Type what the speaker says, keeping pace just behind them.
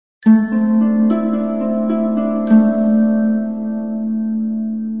Right?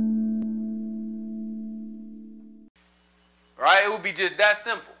 It would be just that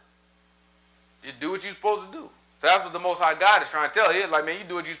simple. Just do what you're supposed to do. So that's what the Most High God is trying to tell you. Like, man, you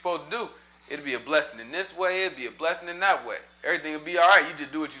do what you're supposed to do. It'll be a blessing in this way. It'll be a blessing in that way. Everything will be all right. You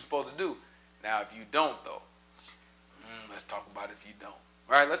just do what you're supposed to do. Now, if you don't, though, let's talk about it if you don't.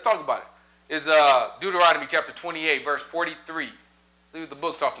 All right, let's talk about it. It's Deuteronomy chapter 28, verse 43. See what the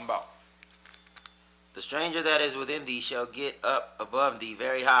book talking about. The stranger that is within thee shall get up above thee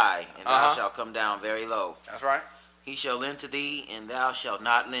very high, and thou shalt come down very low. That's right. He shall lend to thee, and thou shalt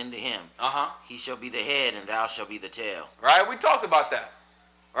not lend to him. He shall be the head, and thou shalt be the tail. Right? We talked about that.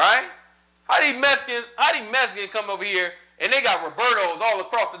 Right? How these Mexicans come over here and they got Robertos all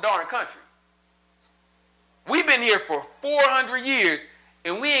across the darn country? We've been here for 400 years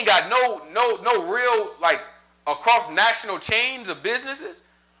and we ain't got no real like across national chains of businesses,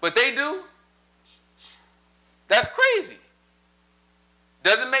 but they do. That's crazy.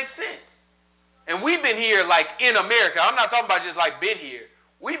 Doesn't make sense. And we've been here like in America. I'm not talking about just like been here.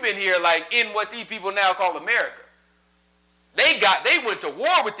 We've been here like in what these people now call America. They went to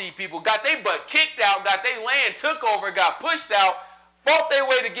war with these people, got their butt kicked out, got their land took over, got pushed out, fought their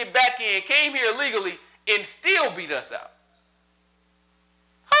way to get back in, came here legally, and still beat us out.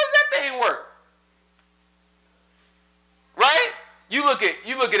 How does that thing work? Right? You look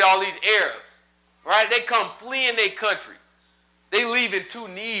at all these Arabs, right? They come fleeing their country. They leave in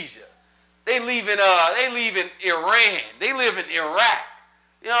Tunisia. They leave in Iran. They live in Iraq.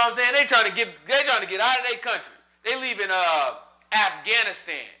 You know what I'm saying? They trying to get out of their country. They leave in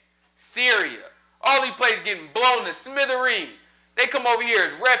Afghanistan, Syria. All these places getting blown to smithereens. They come over here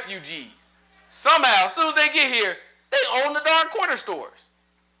as refugees. Somehow, as soon as they get here, they own the darn corner stores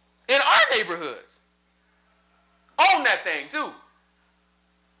in our neighborhoods. Own that thing too.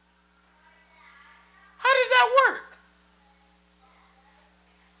 How does that work?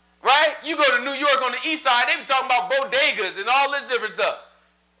 Right? You go to New York on the east side, they be talking about bodegas and all this different stuff.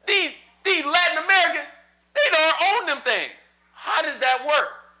 These Latin Americans, they don't own them things. How does that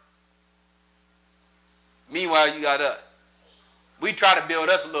work? Meanwhile, you got us. We try to build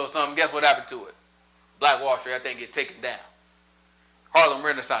us a little something. Guess what happened to it? Black Wall Street, that thing get taken down. Harlem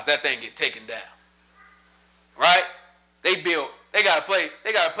Renaissance, that thing get taken down. Right? They got a place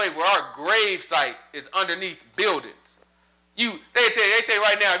where our grave site is underneath buildings. They say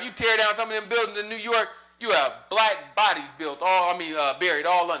right now, if you tear down some of them buildings in New York, you have black bodies buried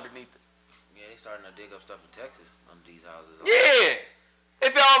all underneath it. Yeah, they starting to dig up stuff in Texas under these houses. Yeah. They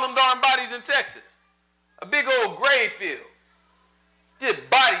found all them darn bodies in Texas. A big old grave field. Just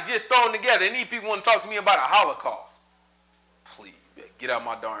bodies just thrown together. And these people want to talk to me about a Holocaust. Please, get out of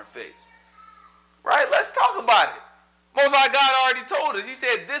my darn face. Right? Let's talk about it. Most High God already told us. He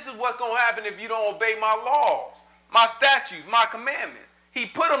said, this is what's going to happen if you don't obey my laws, my statutes, my commandments. He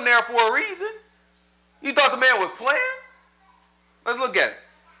put them there for a reason. You thought the man was playing? Let's look at it.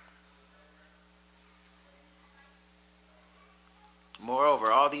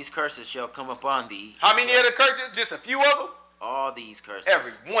 Moreover, all these curses shall come upon thee. How many of the curses? Just a few of them? All these curses.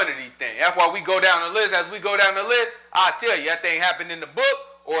 Every one of these things. That's why we go down the list. As we go down the list, I'll tell you, that thing happened in the book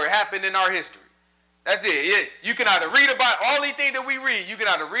or it happened in our history. That's it. You can either read about all these things that we read. You can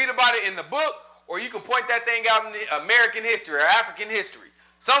either read about it in the book or you can point that thing out in the American history or African history.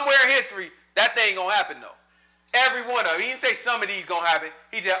 Somewhere in history, that thing going to happen though. Every one of them. He didn't say some of these going to happen.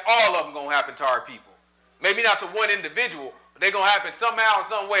 He said all of them going to happen to our people. Maybe not to one individual, but they're going to happen somehow in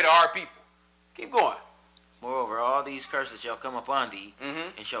some way to our people. Keep going. Moreover, all these curses shall come upon thee,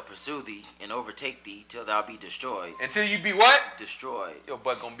 and shall pursue thee, and overtake thee, till thou be destroyed. Until you be what? Destroyed. Your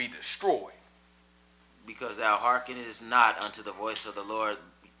butt going to be destroyed. Because thou hearkenest not unto the voice of the Lord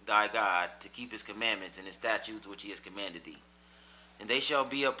thy God, to keep his commandments and his statutes which he has commanded thee. And they shall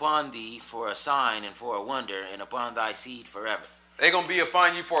be upon thee for a sign and for a wonder, and upon thy seed forever. They're going to be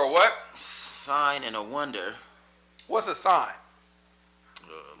upon you for a what? Sign and a wonder. What's a sign?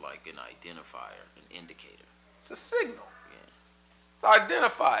 Like an identifier, an indicator. It's a signal. Yeah. It's an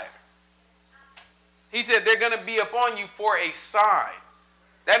identifier. He said they're going to be upon you for a sign.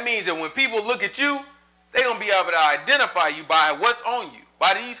 That means that when people look at you, they're going to be able to identify you by what's on you,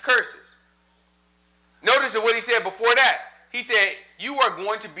 by these curses. Notice what he said before that. He said, you are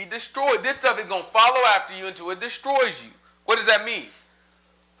going to be destroyed. This stuff is going to follow after you until it destroys you. What does that mean?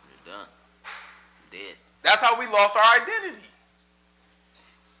 You're done. Dead. That's how we lost our identity.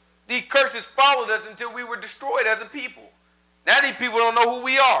 These curses followed us until we were destroyed as a people. Now these people don't know who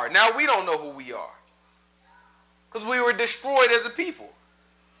we are. Now we don't know who we are. Because we were destroyed as a people.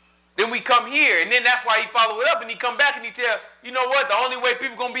 Then we come here, and then that's why he follow it up, and he come back and he tell, you know what, the only way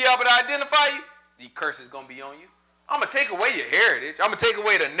people going to be able to identify you, the curse is going to be on you. I'm going to take away your heritage. I'm going to take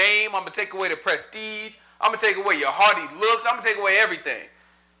away the name. I'm going to take away the prestige. I'm going to take away your haughty looks. I'm going to take away everything.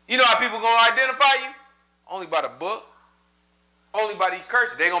 You know how people going to identify you? Only by the book. Only by these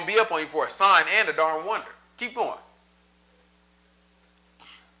curses. They're going to be up on you for a sign and a darn wonder. Keep going.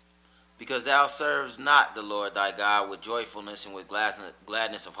 Because thou servest not the Lord thy God with joyfulness and with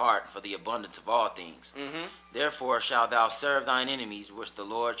gladness of heart for the abundance of all things. Mm-hmm. Therefore shalt thou serve thine enemies, which the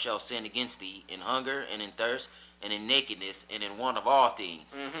Lord shall send against thee, in hunger and in thirst and in nakedness and in want of all things.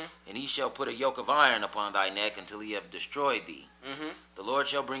 Mm-hmm. And he shall put a yoke of iron upon thy neck until he have destroyed thee. Mm-hmm. The Lord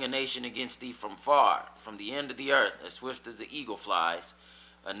shall bring a nation against thee from far, from the end of the earth, as swift as the eagle flies,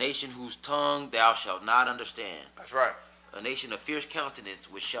 a nation whose tongue thou shalt not understand. That's right. A nation of fierce countenance,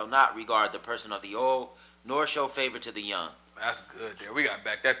 which shall not regard the person of the old, nor show favor to the young. That's good there. We got to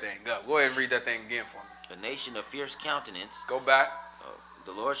back that thing up. Go ahead and read that thing again for me. A nation of fierce countenance. Go back.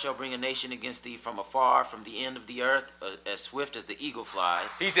 The Lord shall bring a nation against thee from afar, from the end of the earth, as swift as the eagle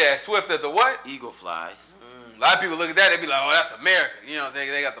flies. He said, as swift as the what? Eagle flies. A lot of people look at that, they be like, oh, that's America. You know what I'm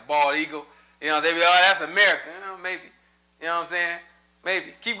saying? They got the bald eagle. You know, they be like, oh, that's America. You know, maybe. You know what I'm saying?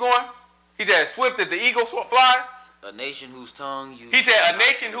 Maybe. Keep going. He said, as swift as the eagle flies. A nation whose tongue you He said, a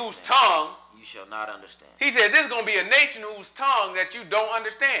nation whose tongue you shall not understand. He said, this is going to be a nation whose tongue that you don't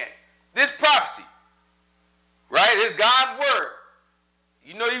understand. This prophecy, right? It's God's word.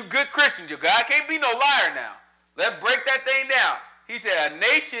 You know you good Christians. Your God can't be no liar now. Let's break that thing down. He said, a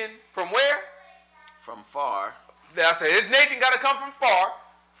nation from where? From far. I said, this nation got to come from far.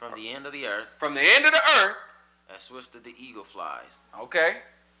 From the end of the earth. From the end of the earth. As swift as the eagle flies. Okay.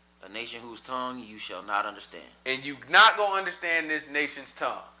 A nation whose tongue you shall not understand. And you not going to understand this nation's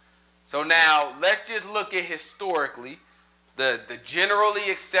tongue. So now, let's just look at historically, the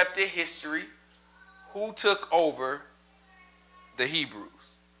generally accepted history, who took over the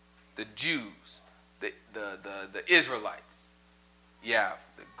Hebrews, the Jews, the Israelites. Yeah,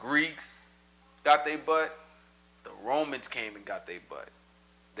 the Greeks got their butt. The Romans came and got their butt.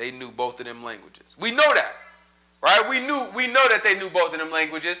 They knew both of them languages. We know that, right? We know that they knew both of them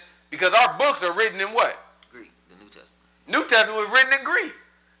languages because our books are written in what? Greek, the New Testament. New Testament was written in Greek.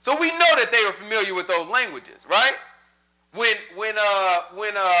 So we know that they were familiar with those languages, right? When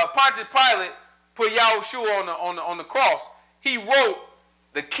Pontius Pilate put Yahushua on the cross, he wrote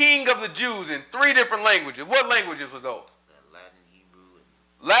the King of the Jews in 3 different languages. What languages was those?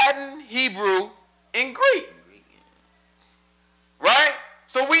 Latin, Hebrew, and Greek. Right?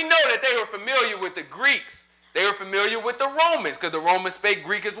 So we know that they were familiar with the Greeks. They were familiar with the Romans because the Romans spake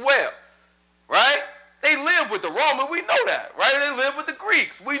Greek as well. Right? They lived with the Romans. We know that. Right? They lived with the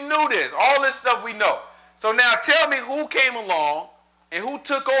Greeks. We knew this. All this stuff we know. So now tell me who came along and who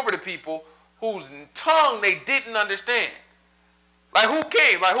took over the people whose tongue they didn't understand. Like who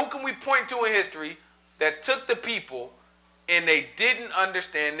came? Like who can we point to in history that took the people and they didn't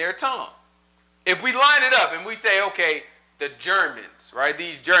understand their tongue? If we line it up and we say, okay, the Germans, right?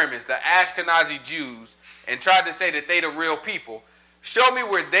 These Germans, the Ashkenazi Jews, and tried to say that they the real people, show me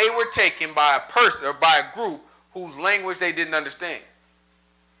where they were taken by a person or by a group whose language they didn't understand.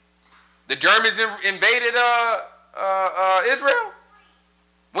 The Germans invaded Israel?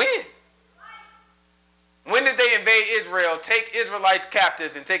 When? When did they invade Israel, take Israelites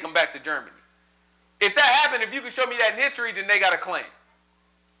captive, and take them back to Germany? If that happened, if you can show me that in history, then they got a claim.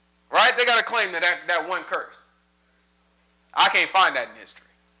 Right? They got a claim that one curse. I can't find that in history.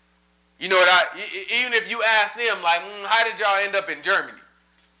 You know what? Even if you ask them, like, how did y'all end up in Germany?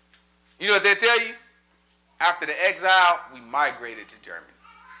 You know what they tell you? After the exile, we migrated to Germany.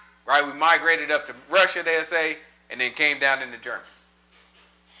 Right? We migrated up to Russia, they'll say, and then came down into Germany.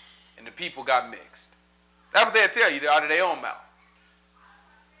 And the people got mixed. That's what they'll tell you out of their own mouth.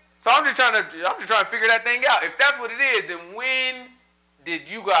 So I'm just trying to figure that thing out. If that's what it is, then when did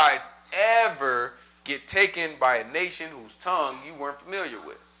you guys ever get taken by a nation whose tongue you weren't familiar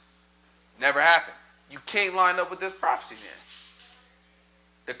with? Never happened. You can't line up with this prophecy then.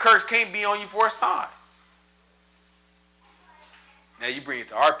 The curse can't be on you for a sign. Now you bring it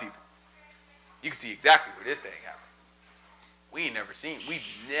to our people. You can see exactly where this thing happened. We've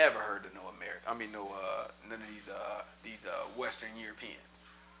never heard of none of these Western Europeans.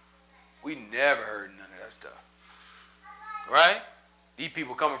 We never heard none of that stuff. Right? These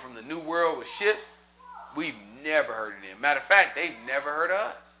people coming from the New World with ships, we've never heard of them. Matter of fact, they've never heard of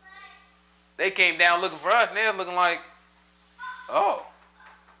us. They came down looking for us, and they're looking like, oh,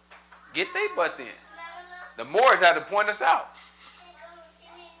 get they butt then. The Moors had to point us out.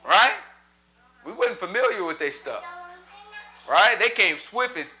 Right? We wasn't familiar with their stuff. Right? They came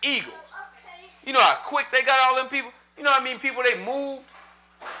swift as eagles. You know how quick they got all them people? You know how many people they moved?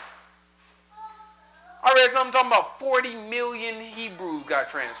 I read something talking about 40 million Hebrews got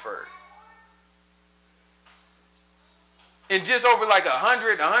transferred. In just over like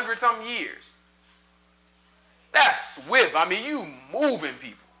 100 something years. That's swift. I mean, you moving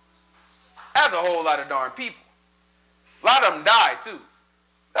people. That's a whole lot of darn people. A lot of them died too.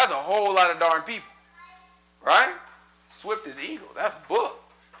 That's a whole lot of darn people. Right? Swift as eagle. That's book.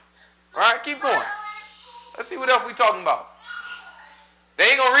 Right? Keep going. Let's see what else we talking about. They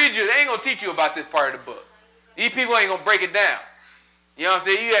ain't gonna read you. They ain't gonna teach you about this part of the book. These people ain't gonna break it down. You know what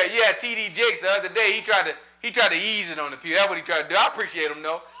I'm saying? You had T.D. Jakes the other day. He tried to ease it on the people. That's what he tried to do. I appreciate him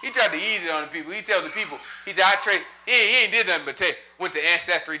though. He tried to ease it on the people. He tells the people. He said, he ain't did nothing but went to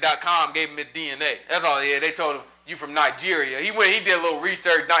Ancestry.com, gave him his DNA. That's all he had. They told him, you from Nigeria. He did a little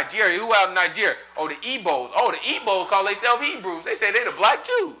research. Nigeria. Who out in Nigeria? Oh, the Igbos. Oh, the Igbos call themselves Hebrews. They say they the black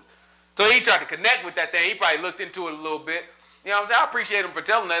Jews. So he tried to connect with that thing. He probably looked into it a little bit. You know what I'm saying? I appreciate him for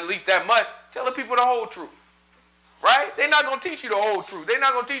telling that, at least that much. Tell the people the whole truth. Right? They're not going to teach you the whole truth. They're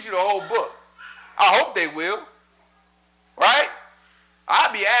not going to teach you the whole book. I hope they will. Right?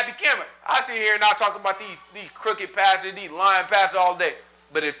 I'll be a happy camera. I sit here and I talk about these crooked pastors, these lying pastors all day.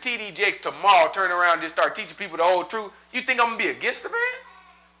 But if T.D. Jakes tomorrow turn around and just start teaching people the whole truth, you think I'm going to be against the man?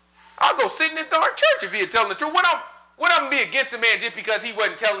 I'll go sit in the darn church if he had telling the truth. What I'm going to be against the man just because he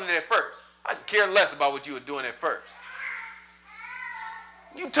wasn't telling it at first? I care less about what you were doing at first.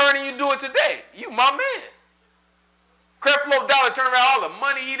 You turn and you do it today. You my man. Creflo Dollar turned around all the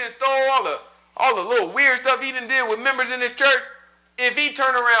money he done stole, all the little weird stuff he done did with members in his church. If he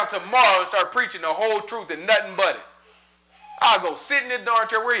turn around tomorrow and start preaching the whole truth and nothing but it, I'll go sit in this darn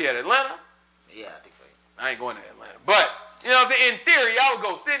church. Where you at, Atlanta? Yeah, I think so. I ain't going to Atlanta. But, you know what I'm saying? In theory, I would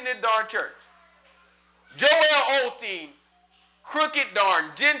go sit in this darn church. Joel Osteen, crooked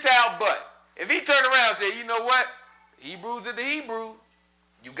darn Gentile butt. If he turned around and said, you know what? Hebrews is the Hebrew.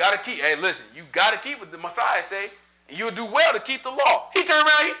 You got to keep, hey, listen, you got to keep what the Messiah say, and you'll do well to keep the law. He turned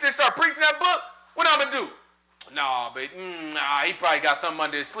around, he just started preaching that book. What I'm going to do? Nah, but, he probably got something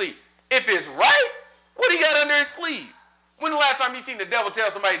under his sleeve. If it's right, what he got under his sleeve? When the last time you seen the devil tell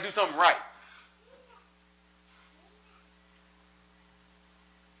somebody to do something right?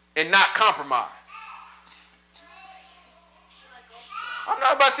 And not compromise. I'm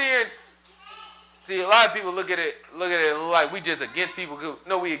not about to sit here and see, a lot of people look at it like we just against people.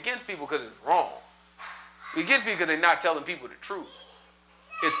 No, we against people because it's wrong. We against people because they're not telling people the truth.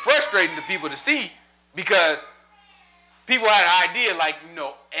 It's frustrating to people to see because people had an idea like,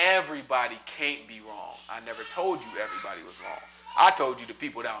 everybody can't be wrong. I never told you everybody was wrong. I told you the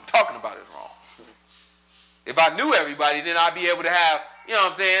people that I'm talking about is wrong. If I knew everybody, then I'd be able to have, you know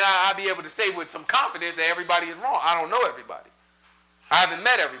what I'm saying, I'd be able to say with some confidence that everybody is wrong. I don't know everybody. I haven't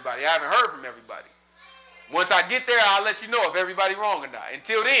met everybody. I haven't heard from everybody. Once I get there, I'll let you know if everybody's wrong or not.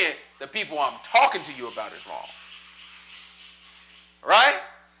 Until then, the people I'm talking to you about is wrong. Right?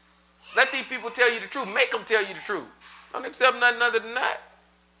 Let these people tell you the truth. Make them tell you the truth. Don't accept nothing other than that.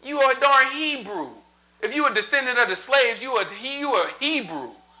 You are a darn Hebrew. If you are a descendant of the slaves, you are Hebrew.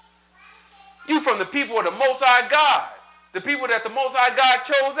 You from the people of the Most High God. The people that the Most High God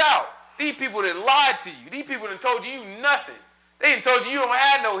chose out. These people that lied to you. These people that told you nothing. They done told you don't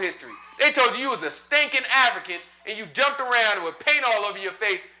have no history. They told you was a stinking African and you jumped around with paint all over your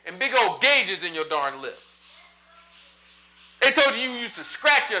face and big old gauges in your darn lip. They told you used to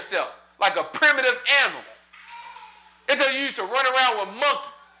scratch yourself like a primitive animal. They told you used to run around with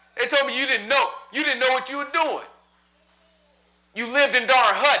monkeys. They told me you didn't know what you were doing. You lived in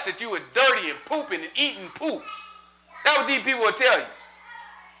darn huts that you were dirty and pooping and eating poop. That's what these people will tell you.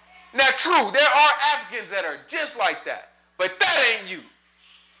 Now, true, there are Africans that are just like that, but that ain't you.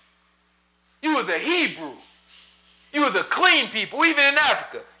 You was a Hebrew. You was a clean people, even in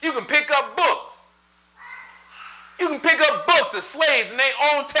Africa. You can pick up books. You can pick up books of slaves and their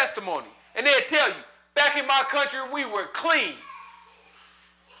own testimony, and they'll tell you, back in my country, we were clean.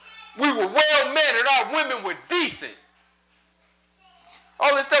 We were well-mannered. Our women were decent.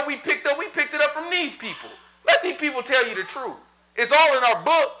 All this stuff we picked it up from these people. Let these people tell you the truth. It's all in our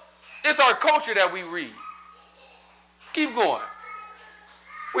book. It's our culture that we read. Keep going.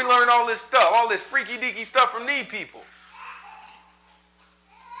 We learn all this stuff, all this freaky-deaky stuff from these people.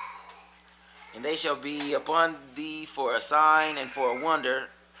 And they shall be upon thee for a sign and for a wonder,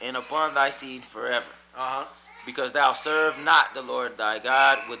 and upon thy seed forever. Because thou serve not the Lord thy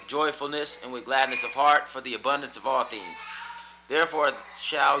God with joyfulness and with gladness of heart for the abundance of all things. Therefore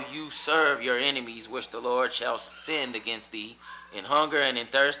shall you serve your enemies, which the Lord shall send against thee, in hunger and in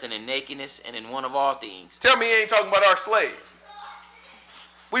thirst and in nakedness and in want of all things. Tell me he ain't talking about our slaves.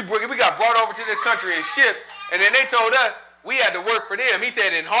 We got brought over to this country in ships, and then they told us we had to work for them. He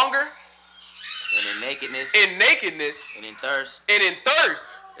said in hunger, and in nakedness, and in thirst,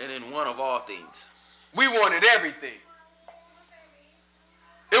 and in want of all things. We wanted everything.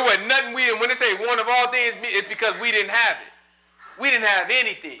 There wasn't nothing we didn't. When they say want of all things, it's because we didn't have it. We didn't have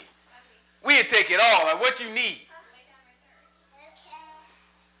anything. We'd take it all. Like what you need.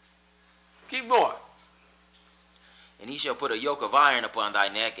 Keep going. And he shall put a yoke of iron upon thy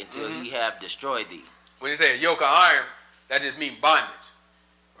neck until he have destroyed thee. When he say a yoke of iron, that just means bondage,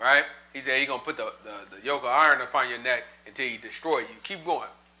 right? He said he's going to put the yoke of iron upon your neck until he destroy you. Keep going.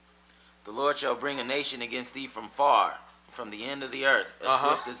 The Lord shall bring a nation against thee from far, from the end of the earth, as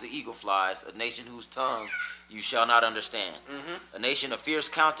swift as the eagle flies, a nation whose tongue you shall not understand. A nation of fierce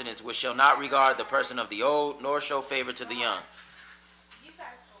countenance, which shall not regard the person of the old, nor show favor to the young.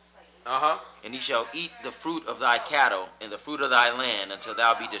 And he shall eat the fruit of thy cattle and the fruit of thy land until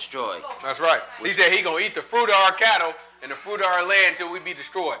thou be destroyed. That's right. He said he going to eat the fruit of our cattle and the fruit of our land until we be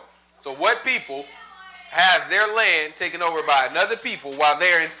destroyed. So what people has their land taken over by another people while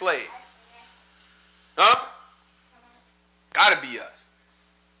they're enslaved? Huh? Gotta be us.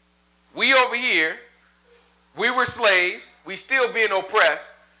 We over here, we were slaves, we still being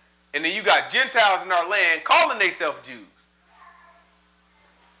oppressed, and then you got Gentiles in our land calling themselves Jews.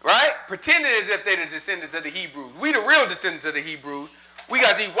 Right? Pretending as if they're the descendants of the Hebrews. We the real descendants of the Hebrews. We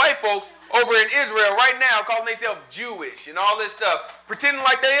got these white folks over in Israel right now calling themselves Jewish and all this stuff, pretending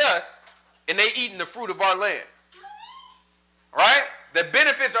like they us, and they eating the fruit of our land. Right? The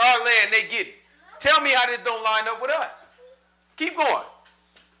benefits of our land they get it. Tell me how this don't line up with us. Keep going.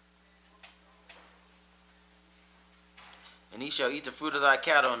 And he shall eat the fruit of thy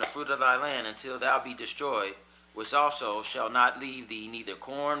cattle and the fruit of thy land until thou be destroyed, which also shall not leave thee neither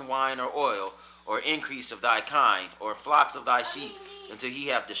corn, wine, or oil, or increase of thy kind, or flocks of thy sheep, until he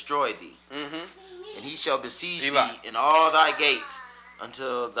have destroyed thee. And he shall besiege thee in all thy gates,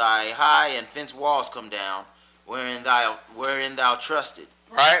 until thy high and fenced walls come down, wherein thou trusted.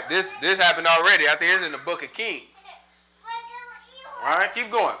 Right? This happened already. I think it's in the book of Kings. All right, keep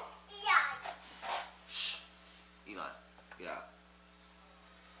going. Shh. Elon, get out.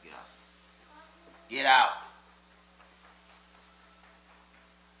 Get out. Get out.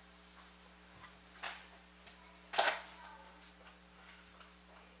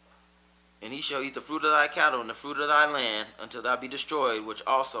 And he shall eat the fruit of thy cattle and the fruit of thy land until thou be destroyed, which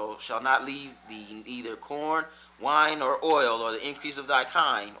also shall not leave thee either corn, wine, or oil, or the increase of thy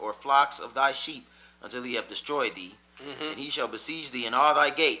kind, or flocks of thy sheep, until he have destroyed thee. And he shall besiege thee in all thy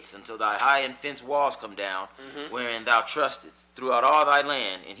gates, until thy high and fenced walls come down, wherein thou trustest, throughout all thy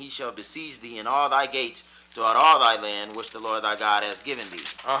land. And he shall besiege thee in all thy gates, throughout all thy land, which the Lord thy God has given thee.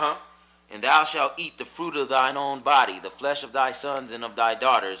 And thou shalt eat the fruit of thine own body, the flesh of thy sons and of thy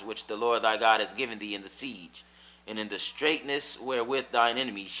daughters, which the Lord thy God has given thee in the siege, and in the straitness wherewith thine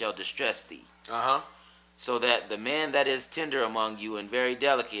enemies shall distress thee. So that the man that is tender among you and very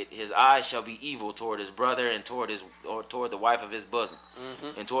delicate, his eyes shall be evil toward his brother and toward the wife of his bosom,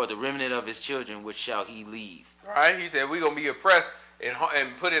 and toward the remnant of his children, which shall he leave. Right? He said we're going to be oppressed and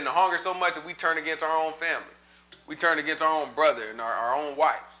put in the hunger so much that we turn against our own family. We turn against our own brother and our own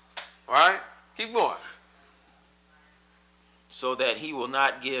wives. All right? Keep going. So that he will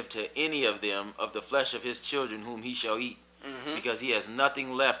not give to any of them of the flesh of his children whom he shall eat, because he has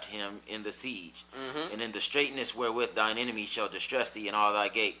nothing left him in the siege, and in the straitness wherewith thine enemies shall distress thee in all thy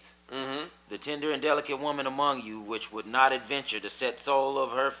gates. The tender and delicate woman among you, which would not adventure to set sole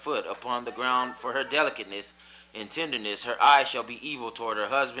of her foot upon the ground for her delicateness and tenderness, her eye shall be evil toward her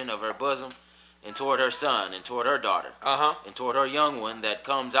husband of her bosom, and toward her son, and toward her daughter, and toward her young one that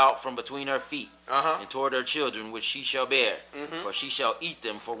comes out from between her feet, and toward her children which she shall bear. For she shall eat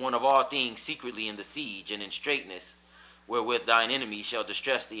them for one of all things secretly in the siege and in straitness, wherewith thine enemies shall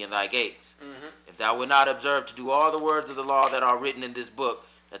distress thee in thy gates. If thou wilt not observe to do all the words of the law that are written in this book,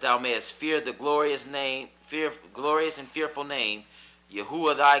 that thou mayest fear the glorious and fearful name,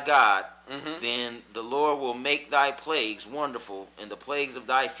 Yahuwah thy God, then the Lord will make thy plagues wonderful, and the plagues of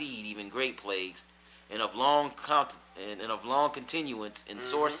thy seed even great plagues, and of long continuance, and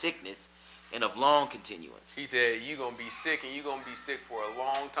sore sickness, and of long continuance. He said you're going to be sick, and you're going to be sick for a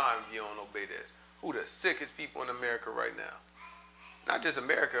long time if you don't obey this. Who the sickest people in America right now? Not just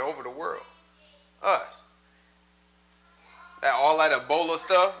America, over the world. Us. All that Ebola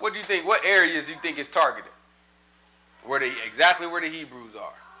stuff, what do you think? What areas do you think is targeted? Exactly where the Hebrews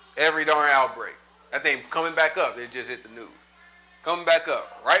are. Every darn outbreak. That thing coming back up. They just hit the news. Coming back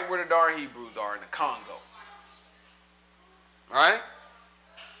up, right where the darn Hebrews are in the Congo. Right?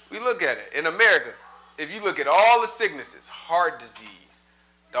 We look at it. In America, if you look at all the sicknesses, heart disease,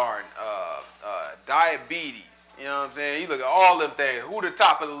 darn, diabetes, you know what I'm saying? You look at all them things, who the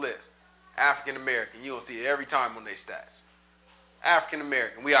top of the list? African American. You're going to see it every time on their stats. African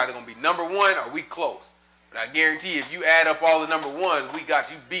American. We either going to be number one or we close. But I guarantee if you add up all the number ones, we got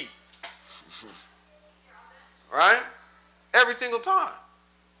you beat. Right? Every single time.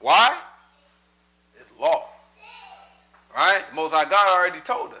 Why? It's law. Right? The Most High God already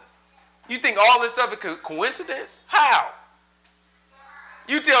told us. You think all this stuff is a coincidence? How?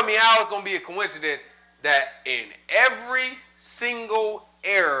 You tell me how it's going to be a coincidence that in every single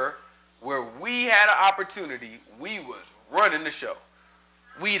era where we had an opportunity, we was running the show.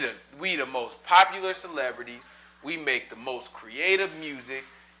 We the most popular celebrities. We make the most creative music.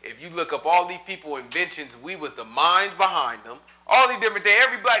 If you look up all these people inventions, we was the minds behind them. All these different things.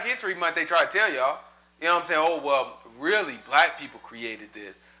 Every Black History Month they try to tell y'all. You know what I'm saying? Oh, well, really, black people created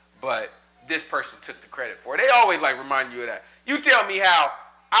this, but this person took the credit for it. They always like remind you of that. You tell me how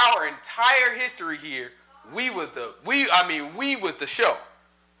our entire history here, we was the show.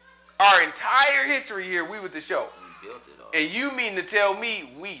 Our entire history here, we was the show. We built it all. And you mean to tell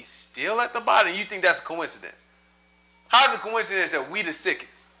me we still at the bottom? You think that's a coincidence? How's it a coincidence that we the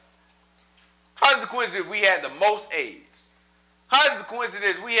sickest? How's it a coincidence we had the most AIDS? How's it a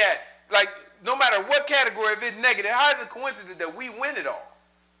coincidence we had, like, no matter what category, if it's negative, how is it a coincidence that we win it all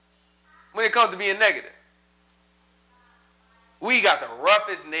when it comes to being negative? We got the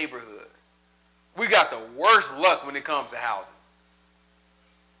roughest neighborhoods. We got the worst luck when it comes to housing.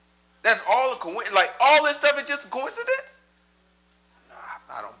 That's all a coincidence. Like, all this stuff is just a coincidence?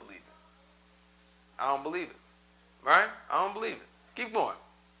 Nah, I don't believe it. I don't believe it. Right? I don't believe it. Keep going.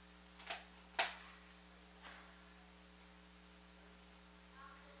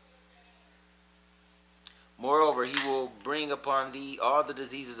 Moreover, he will bring upon thee all the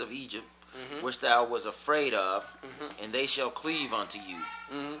diseases of Egypt, which thou was afraid of, and they shall cleave unto you.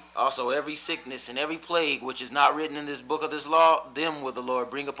 Also every sickness and every plague which is not written in this book of this law, them will the Lord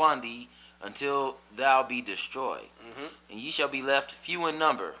bring upon thee, until thou be destroyed. And ye shall be left few in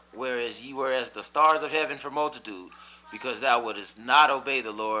number, whereas ye were as the stars of heaven for multitude, because thou wouldest not obey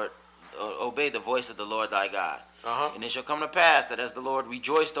the Lord, obey the voice of the Lord thy God. And it shall come to pass that as the Lord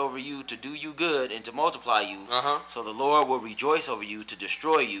rejoiced over you to do you good and to multiply you, so the Lord will rejoice over you to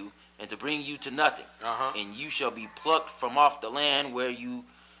destroy you and to bring you to nothing. And you shall be plucked from off the land where you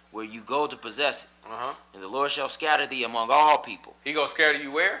go to possess it. And the Lord shall scatter thee among all people. He gonna scatter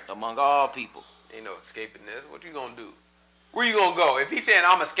you where? Among all people. Ain't no escaping this. What you gonna do? Where you gonna go? If he's saying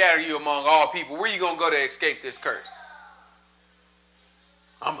I'm gonna scatter you among all people, where you gonna go to escape this curse?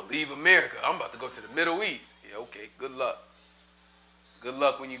 I'm gonna leave America. I'm about to go to the Middle East. Yeah, okay, good luck. Good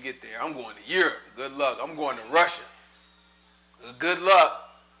luck when you get there. I'm going to Europe. Good luck. I'm going to Russia. Good luck.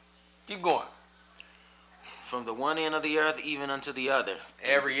 Keep going. From the one end of the earth even unto the other.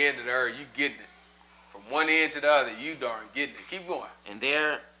 Every end of the earth, you getting it. From one end to the other, you darn getting it. Keep going. And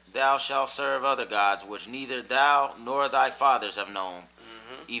there thou shalt serve other gods, which neither thou nor thy fathers have known,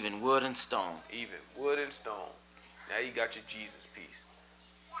 even wood and stone. Even wood and stone. Now you got your Jesus piece.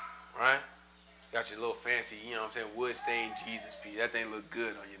 Right? Got your little fancy, you know what I'm saying, wood stained Jesus piece. That thing look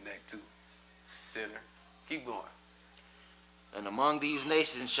good on your neck too. Sinner. Keep going. And among these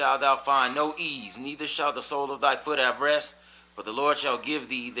nations shalt thou find no ease, neither shall the sole of thy foot have rest, but the Lord shall give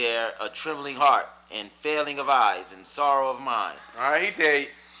thee there a trembling heart, and failing of eyes, and sorrow of mind. All right, he said,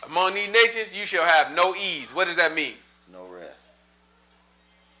 among these nations you shall have no ease. What does that mean? No rest.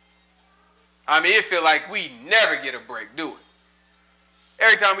 I mean, it feel like we never get a break, do it?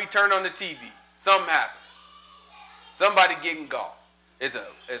 Every time we turn on the TV, something happens. Somebody getting caught. It's a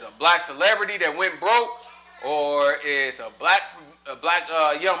black celebrity that went broke, or it's a black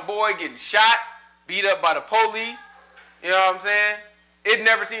young boy getting shot, beat up by the police. You know what I'm saying? It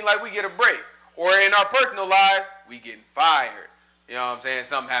never seems like we get a break. Or in our personal life, we getting fired. You know what I'm saying?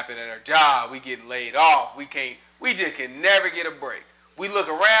 Something happened at our job. We getting laid off. We just can never get a break. We look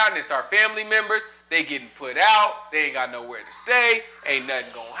around, it's our family members. They getting put out. They ain't got nowhere to stay. Ain't nothing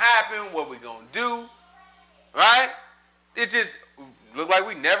gonna happen. What we gonna do? Right? It just look like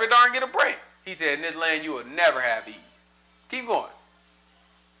we never darn get a break. He said, in this land you will never have ease. Keep going.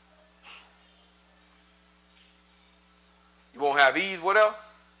 You won't have ease, what else?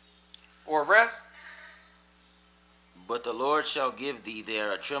 Or rest? But the Lord shall give thee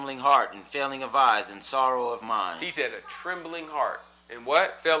there a trembling heart, and failing of eyes, and sorrow of mind. He said a trembling heart. And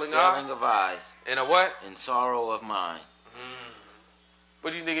what? Failing of eyes. And a what? And sorrow of mind.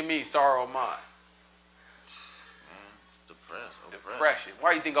 What do you think it means, sorrow of mind? Man, Depression.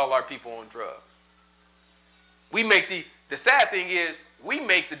 Why do you think all our people on drugs? We make the sad thing is we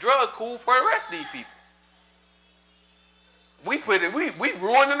make the drug cool for the rest of these people. We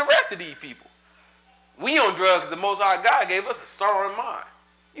ruining the rest of these people. We on drugs. The Most High God gave us a sorrow in mind.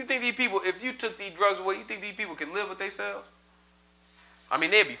 You think these people, if you took these drugs away, you think these people can live with themselves? I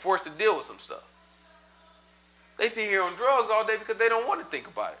mean, they'd be forced to deal with some stuff. They sit here on drugs all day because they don't want to think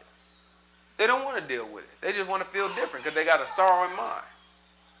about it. They don't want to deal with it. They just want to feel different because they got a sorrow in mind.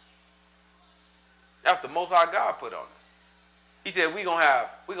 That's the Most High God put on us. He said we gonna have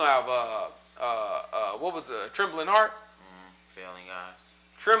what was the trembling heart? Failing eyes.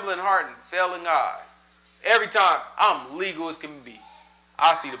 Trembling heart and failing eyes. Every time I'm legal as can be,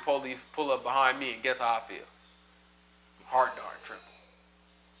 I see the police pull up behind me and guess how I feel? Heart darn tremble.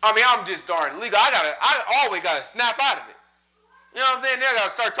 I mean, I'm just darn legal. I always gotta snap out of it. You know what I'm saying? Then I gotta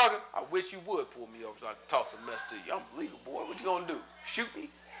start talking. I wish you would pull me over so I could talk some mess to you. I'm legal, boy. What you gonna do? Shoot me?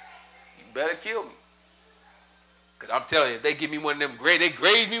 You better kill me. Cause I'm telling you, if they give me one of them they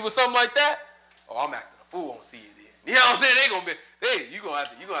graze me with something like that, oh, I'm acting a fool on CNN. You know what I'm saying? They gonna be, you gonna have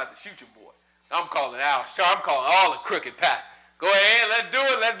to shoot your boy. I'm calling Al Sharp. I'm calling all the crooked pastors. Go ahead, let's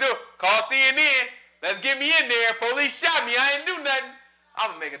do it. Call CNN. Let's get me in there. Police shot me. I ain't do nothing.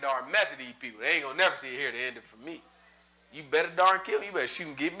 I'm gonna make a darn mess of these people. They ain't gonna never see it here to end it for me. You better darn kill me. You better shoot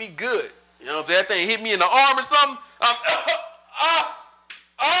and get me good. You know what I'm saying? That thing hit me in the arm or something.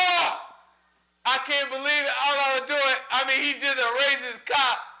 I can't believe it. All I was doing, I mean, he just a racist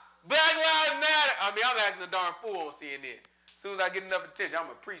cop. Black Lives Matter. I mean, I'm acting a darn fool on CNN. As soon as I get enough attention, I'm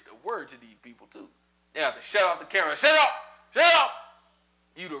going to preach the word to these people, too. They have to shut off the camera. Shut up! Shut up!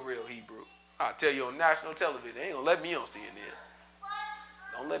 You the real Hebrew. I'll tell you on national television. They ain't going to let me on CNN.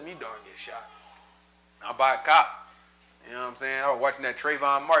 Don't let me darn get shot. I'll buy a cop. You know what I'm saying? I was watching that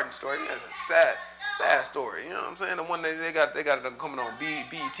Trayvon Martin story. That's a sad story. You know what I'm saying? The one that they got it coming on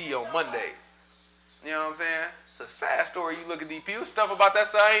BET on Mondays. You know what I'm saying? It's a sad story. You look at these people, stuff about that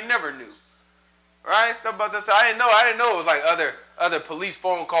stuff I ain't never knew. Right? Stuff about that stuff I didn't know. I didn't know it was like other police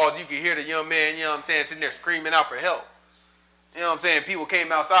phone calls. You could hear the young man, you know what I'm saying, sitting there screaming out for help. You know what I'm saying? People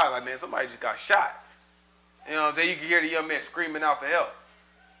came outside like, man, somebody just got shot. You know what I'm saying? You could hear the young man screaming out for help.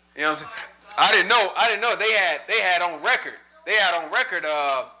 You know what I'm saying? I didn't know they had on record. They had on record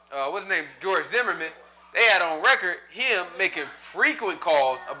what's his name? George Zimmerman. They had on record him making frequent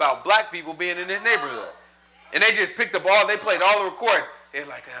calls about black people being in his neighborhood. And they just picked up they played all the recording. They're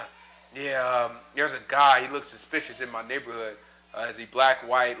like, there's a guy, he looks suspicious in my neighborhood. Is he black,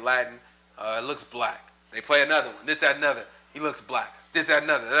 white, Latin? Looks black. They play another one, this, that, another. He looks black. This, that,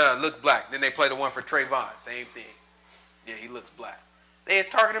 another. Look black. Then they play the one for Trayvon, same thing. Yeah, he looks black. They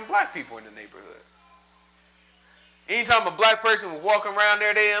had targeting black people in the neighborhood. Anytime a black person was walking around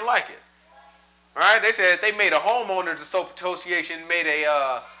there, they didn't like it. All right, they said they made a homeowners association, made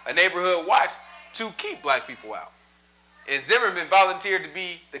a neighborhood watch to keep black people out. And Zimmerman volunteered to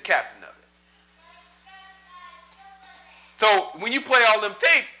be the captain of it. So when you play all them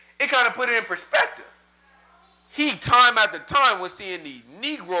tapes, it kind of put it in perspective. He, time after time, was seeing these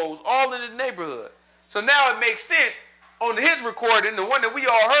Negroes all in his neighborhood. So now it makes sense. On his recording, the one that we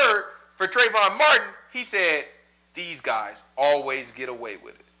all heard for Trayvon Martin, he said, these guys always get away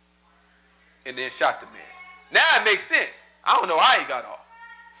with it. And then shot the man. Now it makes sense. I don't know how he got off.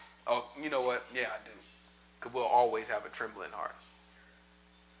 Oh, you know what? Yeah, I do. Because we'll always have a trembling heart.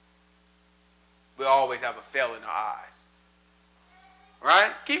 We'll always have a fail in our eyes.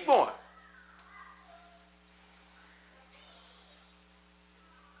 Right? Keep going.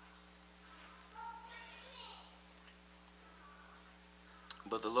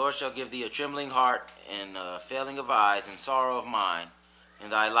 But the Lord shall give thee a trembling heart and a failing of eyes and sorrow of mind, and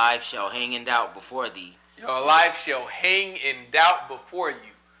thy life shall hang in doubt before thee. Your life shall hang in doubt before you.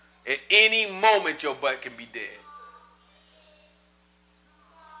 At any moment, your butt can be dead.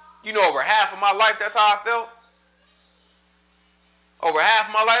 You know, over half of my life, that's how I felt. Over half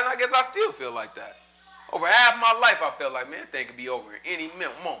of my life, I guess I still feel like that. Over half of my life, I felt like, man, that thing could be over at any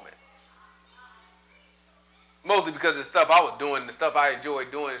moment. Mostly because of the stuff I was doing, the stuff I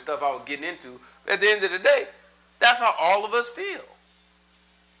enjoyed doing, the stuff I was getting into. But at the end of the day, that's how all of us feel.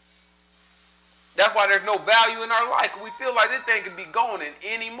 That's why there's no value in our life. We feel like this thing could be gone in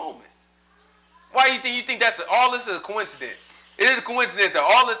any moment. Why do you think that's all this is a coincidence? It is a coincidence that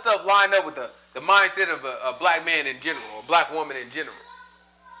all this stuff lined up with the mindset of a black man in general, or a black woman in general.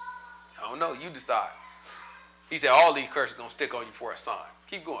 I don't know. You decide. He said all these curses are going to stick on you for a sign.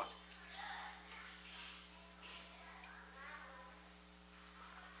 Keep going.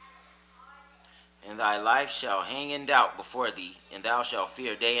 And thy life shall hang in doubt before thee, and thou shalt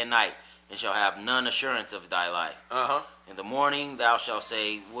fear day and night, and shall have none assurance of thy life. Uh-huh. In the morning thou shalt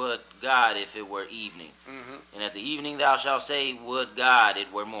say, would God if it were evening. And at the evening thou shalt say, would God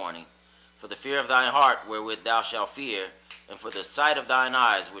it were morning. For the fear of thine heart wherewith thou shalt fear, and for the sight of thine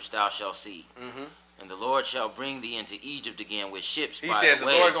eyes which thou shalt see. And the Lord shall bring thee into Egypt again with ships He by said the the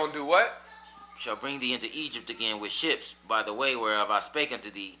way. Lord going to do what? Shall bring thee into Egypt again with ships by the way whereof I spake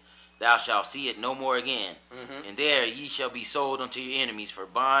unto thee. Thou shalt see it no more again. And there ye shall be sold unto your enemies for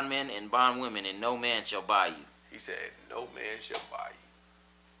bondmen and bondwomen, and no man shall buy you. He said, no man shall buy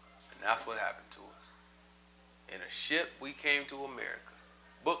you. And that's what happened to us. In a ship, we came to America.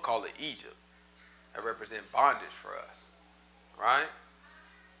 Book called it Egypt. That represents bondage for us. Right?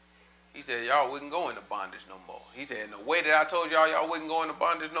 He said, y'all wouldn't go into bondage no more. He said, in the way that I told y'all, y'all wouldn't go into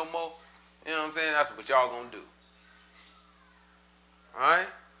bondage no more. You know what I'm saying? That's what y'all gonna do. Alright?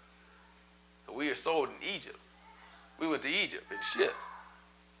 So we are sold in Egypt. We went to Egypt in ships.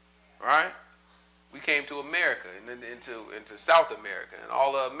 Right? We came to America and then into South America and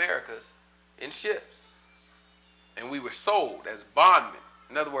all the Americas in ships. And we were sold as bondmen.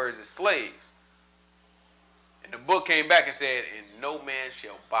 In other words, as slaves. And the book came back and said, and no man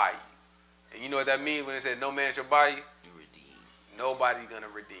shall buy you. And you know what that means when it said no man shall buy you? You redeem. Nobody's going to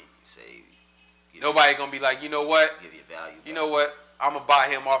redeem you. Save you. Nobody going to be like, you know what? Give you value. You know what? I'm going to buy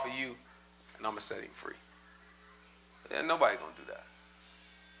him off of you and I'm going to set him free. Yeah, nobody going to do that.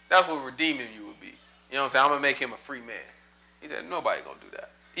 That's what redeeming you would be. You know what I'm saying? I'm going to make him a free man. He said, nobody going to do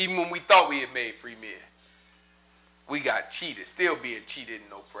that. Even when we thought we had made free men, we got cheated, still being cheated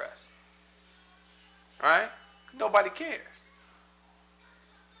and oppressed. Right? Nobody cares.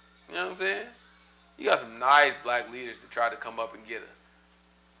 You know what I'm saying? You got some nice black leaders that tried to come up and get us.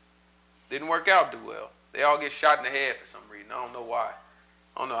 Didn't work out too well. They all get shot in the head for some reason. I don't know why.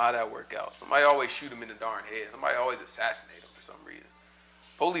 I don't know how that worked out. Somebody always shoot them in the darn head. Somebody always assassinate them for some reason.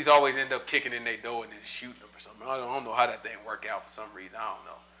 Police always end up kicking in their door and then shooting them or something. I don't know how that thing worked out for some reason. I don't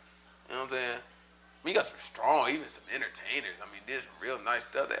know. You know what I'm saying? I mean, you got some strong, even some entertainers. I mean, did some real nice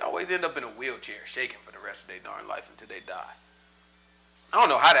stuff. They always end up in a wheelchair shaking for the rest of their darn life until they die. I don't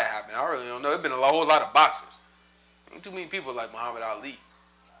know how that happened. I really don't know. There's been a whole lot of boxers. Ain't too many people like Muhammad Ali.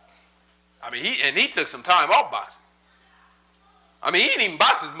 I mean, he took some time off boxing. I mean, he didn't even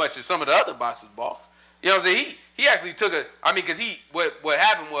box as much as some of the other boxers boxed. You know what I'm saying? He actually took because what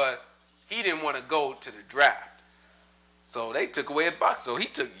happened was he didn't want to go to the draft. So they took away his boxing. So he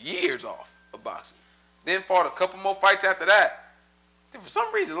took years off of boxing. Then fought a couple more fights after that. Then for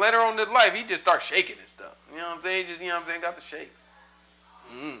some reason, later on in his life, he just started shaking and stuff. You know what I'm saying? He just, you know what I'm saying, got the shakes.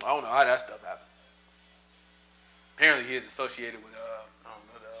 I don't know how that stuff happened. Apparently he is associated with,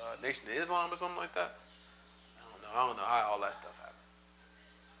 the Nation of Islam or something like that. I don't know how all that stuff happened.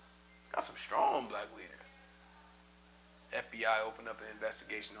 Got some strong black leaders. FBI opened up an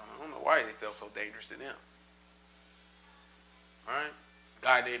investigation on them. I don't know why they felt so dangerous to them. All right? A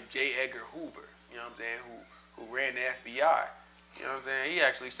guy named J. Edgar Hoover, you know what I'm saying, who ran the FBI. You know what I'm saying? He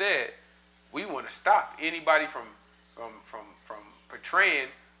actually said, we want to stop anybody from portraying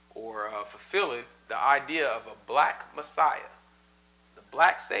or fulfilling the idea of a black Messiah, the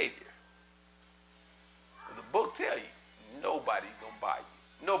black Savior. The book tell you, nobody's going to buy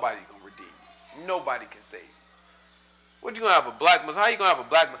you. Nobody's going to redeem you. Nobody can save you. What you going to have a black Messiah? How you going to have a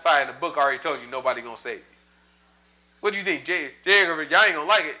black Messiah and the book already told you nobody going to save you? What do you think? J. Edgar, y'all ain't going to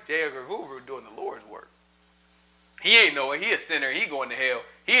like it. J. Edgar Hoover doing the Lord's work. He ain't know it. He a sinner. He going to hell.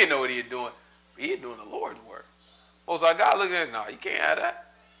 He didn't know what he was doing. But he doing the Lord's work. Most like God looking at it, no, you can't have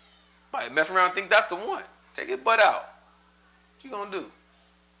that. Might mess around and think that's the one. Take his butt out. What you going to do?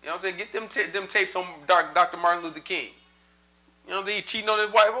 You know what I'm saying? Get them tapes on Dr. Martin Luther King. You know what I'm saying? He cheating on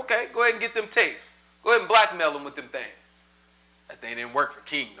his wife. Okay, go ahead and get them tapes. Go ahead and blackmail him with them things. That thing didn't work for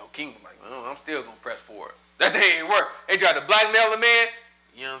King, though. King was like, oh, I'm still going to press forward. That thing didn't work. They tried to blackmail the man.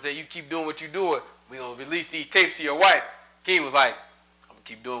 You know what I'm saying? You keep doing what you're doing. We're going to release these tapes to your wife. King was like, I'm going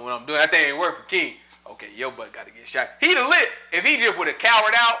to keep doing what I'm doing. That thing ain't work for King. Okay, your butt got to get shot. He'd have lit if he just would have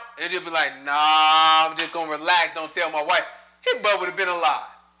cowered out and just be like, nah, I'm just going to relax. Don't tell my wife. His butt would have been alive.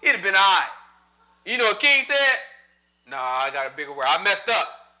 He'd have been all right. You know what King said? Nah, I got a bigger work. I messed up.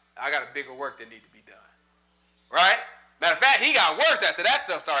 I got a bigger work that needs to be done. Right? Matter of fact, he got worse after that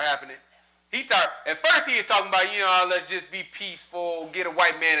stuff started happening. At first he was talking about, let's just be peaceful, get a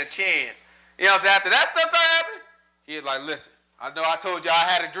white man a chance. You know what I'm saying? After that stuff started happening, he was like, listen, I know I told y'all I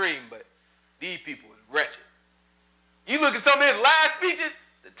had a dream, but these people is wretched. You look at some of his last speeches,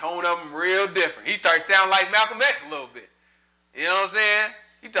 the tone of them real different. He started sounding like Malcolm X a little bit. You know what I'm saying?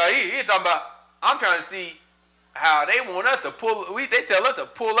 He talking about, I'm trying to see how they want us to they tell us to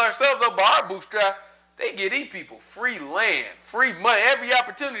pull ourselves up by our bootstrap. They give these people free land, free money, every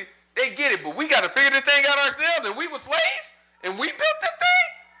opportunity. They get it, but we got to figure this thing out ourselves, and we were slaves, and we built this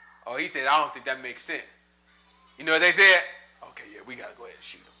thing? Oh, he said, I don't think that makes sense. You know what they said? Okay, yeah, we got to go ahead and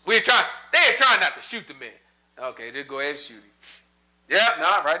shoot him. They were trying not to shoot the man. Okay, just go ahead and shoot him. Yep,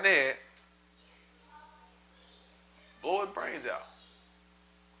 nah, right in the head. Blow his brains out.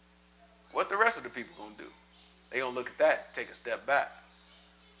 What the rest of the people going to do? They going to look at that and take a step back.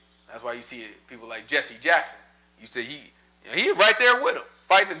 That's why you see people like Jesse Jackson. You see he right there with him,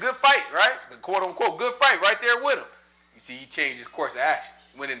 fighting a good fight, right? The quote-unquote good fight right there with him. You see he changed his course of action,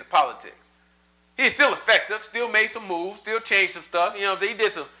 went into politics. He's still effective, still made some moves, still changed some stuff. You know what I'm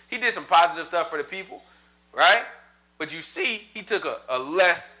saying? He did some positive stuff for the people, right? But you see, he took a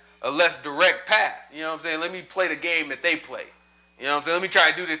less direct path. You know what I'm saying? Let me play the game that they play. You know what I'm saying? Let me try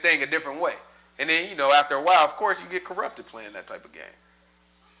and do this thing a different way. And then, you know, after a while, of course, you get corrupted playing that type of game.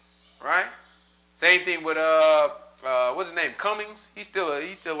 Right? Same thing with what's his name? Cummings. He's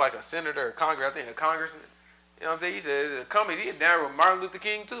still like a senator or Congress, I think a congressman. You know what I'm saying? He said Cummings, he had down with Martin Luther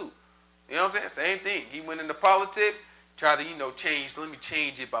King too. You know what I'm saying? Same thing. He went into politics, tried to, you know, change. Let me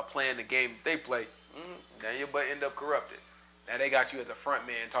change it by playing the game that they play. Now your butt end up corrupted. Now they got you as a front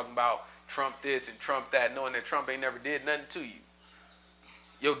man talking about Trump this and Trump that, knowing that Trump ain't never did nothing to you.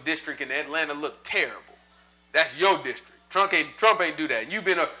 Your district in Atlanta looked terrible. That's your district. Trump ain't do that. You've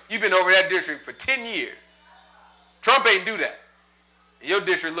been over that district for 10 years. Trump ain't do that. And your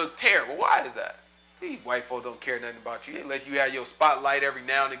district look terrible. Why is that? These white folks don't care nothing about you. They let you have your spotlight every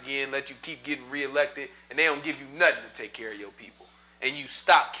now and again, let you keep getting reelected, and they don't give you nothing to take care of your people. And you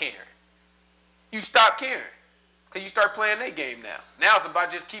stop caring. You stop caring. Because you start playing their game now. Now it's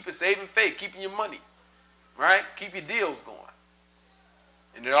about just saving faith, keeping your money. Right? Keep your deals going.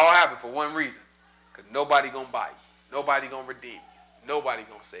 And it all happened for one reason. Because nobody going to buy you. Nobody going to redeem you. Nobody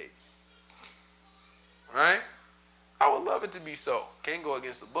going to save you. Right? I would love it to be so. Can't go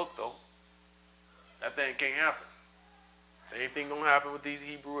against the book, though. That thing can't happen. Same thing going to happen with these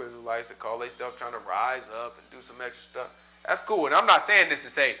Hebrew Israelites that call themselves trying to rise up and do some extra stuff. That's cool. And I'm not saying this to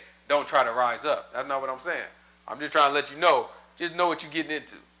say, don't try to rise up. That's not what I'm saying. I'm just trying to let you know, just know what you're getting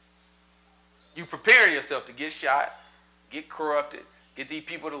into. You preparing yourself to get shot, get corrupted, get these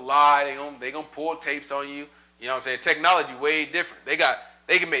people to lie. They gonna pull tapes on you. You know what I'm saying? Technology way different. They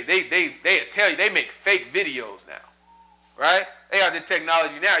tell you they make fake videos now, right? They got the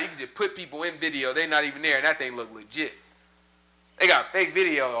technology now. You can just put people in video. They're not even there, and that thing look legit. They got fake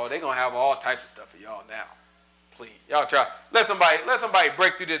video. Oh, they gonna have all types of stuff for y'all now. Please, y'all try. Let somebody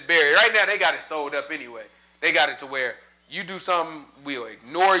break through this barrier. Right now, they got it sold up anyway. They got it to where you do something, we'll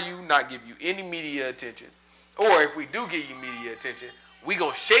ignore you, not give you any media attention. Or if we do give you media attention, we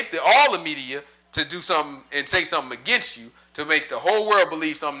gonna shape all the media to do something and say something against you to make the whole world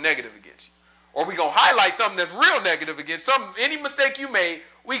believe something negative against you. Or we gonna highlight something that's real negative against any mistake you made.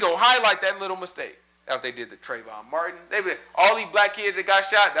 We gonna highlight that little mistake. That's what they did to Trayvon Martin. All these black kids that got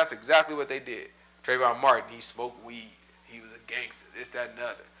shot. That's exactly what they did. Trayvon Martin, he smoked weed. He was a gangster. This, that, and the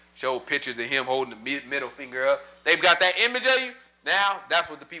other. Showed pictures of him holding the middle finger up. They've got that image of you. Now, that's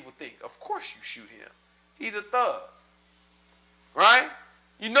what the people think. Of course you shoot him. He's a thug. Right?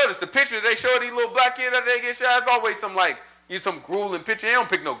 You notice the pictures they show these little black kids that they get shot, it's always some grueling picture. They don't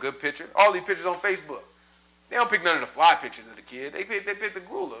pick no good picture. All these pictures on Facebook. They don't pick none of the fly pictures of the kid. They pick the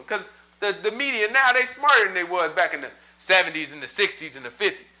grueling. Because the media now, they smarter than they was back in the 70s and the 60s and the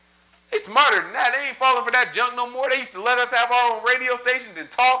 50s. They smarter than that. They ain't falling for that junk no more. They used to let us have our own radio stations and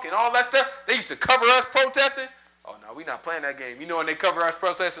talk and all that stuff. They used to cover us protesting. Oh, no, we not playing that game. You know when they cover us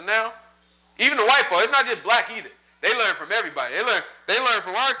protesting now? Even the white folks, it's not just black either. They learn from everybody. They learn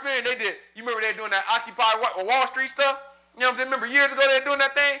from our experience. You remember they doing that Occupy Wall Street stuff? You know what I'm saying? Remember years ago they were doing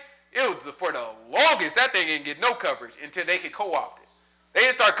that thing? It was for the longest, that thing didn't get no coverage until they could co-opt it. They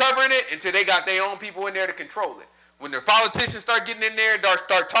didn't start covering it until they got their own people in there to control it. When the politicians start getting in there and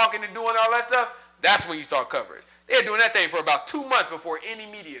start talking and doing all that stuff, that's when you start covering it. They were doing that thing for about 2 months before any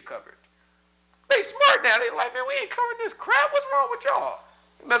media covered. They smart now. They like, man, we ain't covering this crap. What's wrong with y'all?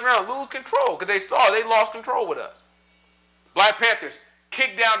 They mess around and lose control because they lost control with us. Black Panthers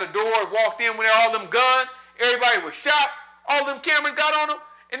kicked down the door, walked in with all them guns. Everybody was shot. All them cameras got on them.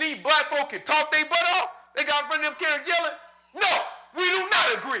 And these black folk can talk their butt off. They got in front of them cameras yelling, no, we do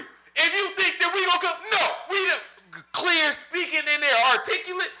not agree. If you think that we gonna come, no, we didn't. Clear speaking and they're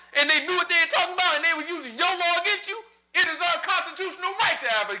articulate and they knew what they were talking about and they were using your law against you. It is our constitutional right to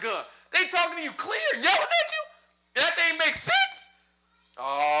have a gun. They talking to you clear, yelling at you. And that thing makes sense.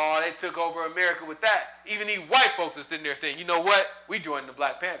 Oh, they took over America with that. Even these white folks are sitting there saying, you know what? We joined the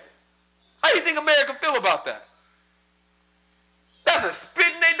Black Panthers. How do you think America feel about that? That's a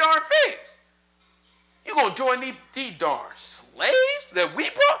spit in their darn face. You gonna join these darn slaves that we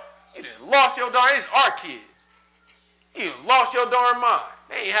brought? You done lost your darn, it's our kids. You done lost your darn mind.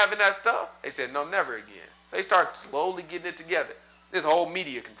 They ain't having that stuff. They said, no, never again. So they start slowly getting it together. This whole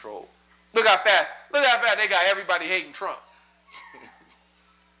media control. Look how fast they got everybody hating Trump.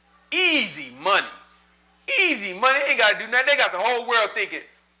 Easy money. Easy money. They ain't got to do nothing. They got the whole world thinking,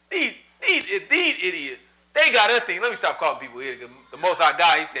 these idiots, they got us thinking. Let me stop calling people idiots. The Most High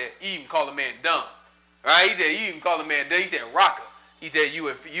God, he said, you even call a man dumb. Right? He said, you even call a man dumb. He said, rocker. He said, you know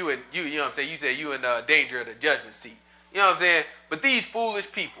what I'm saying? You said you in danger of the judgment seat. You know what I'm saying? But these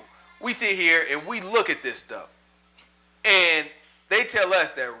foolish people, we sit here and we look at this stuff. And they tell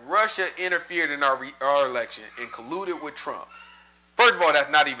us that Russia interfered in our election and colluded with Trump. First of all,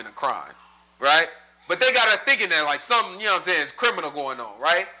 that's not even a crime, right? But they got us thinking that like something, you know what I'm saying, is criminal going on,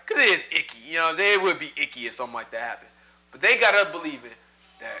 right? Because it is icky, you know what I'm saying? It would be icky if something like that happened. But they got us believing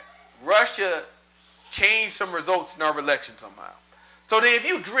that Russia changed some results in our election somehow. So then if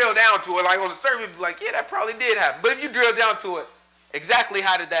you drill down to it, like on the survey, you'd be like, yeah, that probably did happen. But if you drill down to it, exactly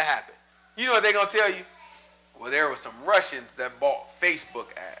how did that happen? You know what they're going to tell you? Well, there were some Russians that bought Facebook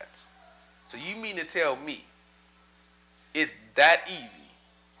ads. So you mean to tell me it's that easy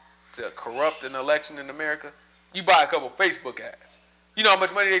to corrupt an election in America? You buy a couple Facebook ads. You know how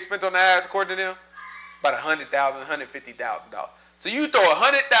much money they spent on the ads according to them? About $100,000, $150,000. So you throw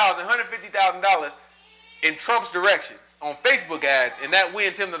 $100,000, $150,000 in Trump's direction on Facebook ads, and that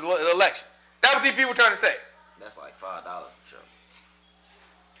wins him the election. That's what these people are trying to say. That's like $5 for Trump.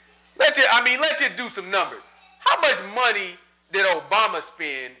 Let's just do some numbers. How much money did Obama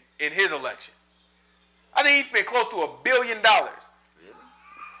spend in his election? I think he spent close to $1 billion. Really?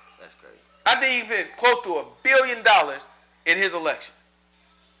 That's crazy. I think he spent close to $1 billion in his election.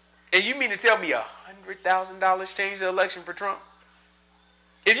 And you mean to tell me $100,000 changed the election for Trump?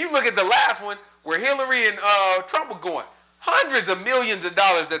 If you look at the last one, where Hillary and Trump were going, hundreds of millions of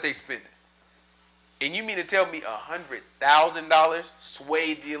dollars that they spent. And you mean to tell me $100,000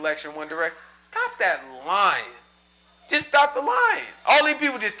 swayed the election one direction? Stop that lying. Just stop the lying. All these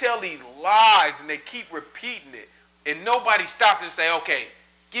people just tell these lies and they keep repeating it. And nobody stops and say, okay,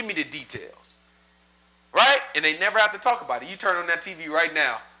 give me the details. Right? And they never have to talk about it. You turn on that TV right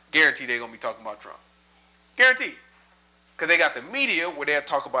now, guarantee they're going to be talking about Trump. Guarantee. Because they got the media where they'll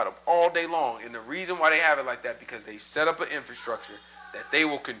talk about him all day long. And the reason why they have it like that, because they set up an infrastructure that they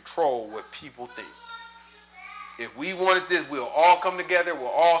will control what people think. If we wanted this, we'll all come together. We'll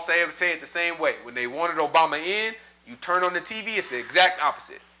all say it the same way. When they wanted Obama in, you turn on the TV, it's the exact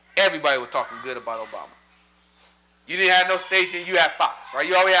opposite. Everybody was talking good about Obama. You didn't have no station, you had Fox, right?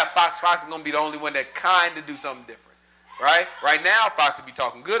 You always have Fox. Fox is going to be the only one that kind of do something different, right? Right now, Fox will be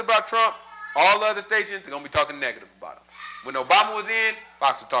talking good about Trump. All the other stations, they're going to be talking negative about him. When Obama was in,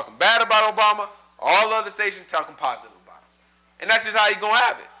 Fox was talking bad about Obama. All the other stations talking positive about him. And that's just how you're going to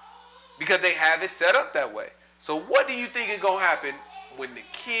have it. Because they have it set up that way. So what do you think is going to happen when the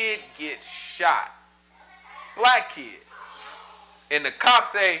kid gets shot? Black kid. And the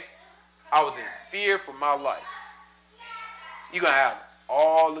cops say, I was in fear for my life. You're going to have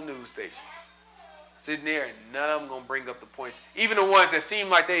all the news stations sitting there and none of them going to bring up the points. Even the ones that seem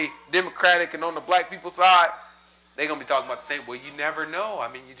like they Democratic and on the black people's side, they're going to be talking about the same. Well, you never know.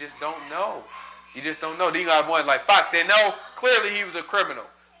 I mean, you just don't know. You just don't know. Then you got one like Fox saying, no, clearly he was a criminal.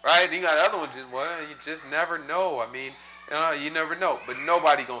 Right? Then you got the other ones, well, you just never know. I mean, you never know. But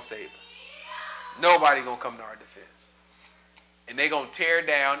nobody going to save us. Nobody going to come to our defense. And they going to tear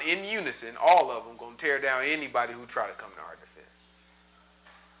down in unison, all of them going to tear down anybody who try to come to our defense.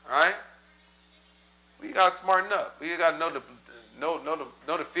 All right? We got to smarten up. We got to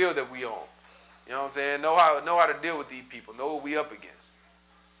know the field that we own. You know what I'm saying? Know how to deal with these people. Know what we up against.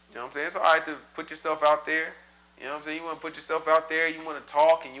 You know what I'm saying? It's all right to put yourself out there. You know what I'm saying? You want to put yourself out there. You want to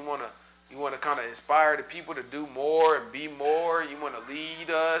talk, and you want to kind of inspire the people to do more and be more. You want to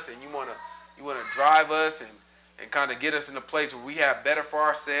lead us, and you want to drive us and kind of get us in a place where we have better for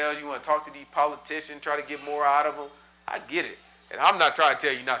ourselves. You want to talk to these politicians, try to get more out of them. I get it, and I'm not trying to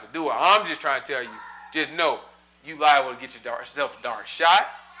tell you not to do it. I'm just trying to tell you, just know you liable to get yourself a darn shot,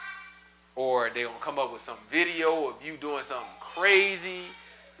 or they gonna come up with some video of you doing something crazy.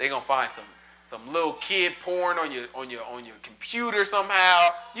 They gonna find some little kid porn on your computer somehow.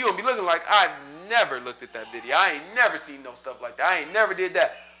 You gonna be looking like, I've never looked at that video. I ain't never seen no stuff like that. I ain't never did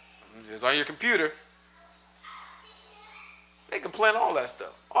that. It's on your computer. They can plan all that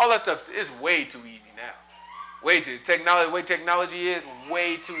stuff. All that stuff is way too easy now. Way technology is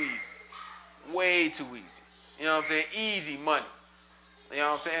way too easy. Way too easy. You know what I'm saying? Easy money. You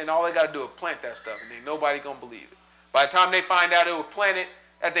know what I'm saying? All they gotta do is plant that stuff, and ain't nobody gonna believe it. By the time they find out it was planted,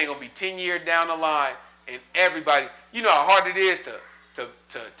 that thing gonna be 10 years down the line, and everybody, you know how hard it is to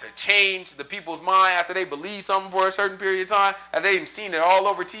change the people's mind after they believe something for a certain period of time, after they've seen it all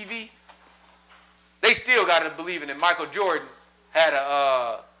over TV, they still got to believe in it. Michael Jordan had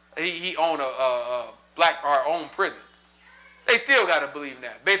he owned a black or owned prisons. They still got to believe in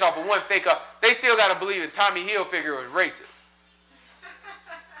that. Based off of one fake up, they still got to believe in Tommy Hilfiger was racist.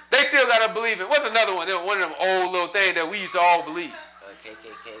 They still got to believe in, what's another one? One of them old little things that we used to all believe.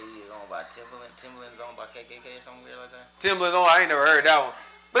 KKK owned by Timberland. Timberland's owned by KKK or something weird like that. Timberland's owned, I ain't never heard that one.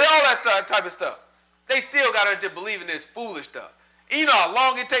 But all that type of stuff. They still got to believe in this foolish stuff. And you know how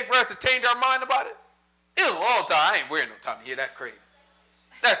long it takes for us to change our mind about it? It was a long time. I ain't wearing no Tommy here. That's crazy.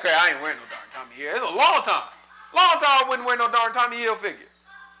 That's crazy. I ain't wearing no darn Tommy here. It's a long time. Long time I wouldn't wear no darn Tommy Hilfiger.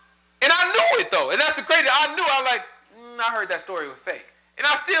 And I knew it though. And that's the crazy. I knew. I was like, I heard that story was fake. And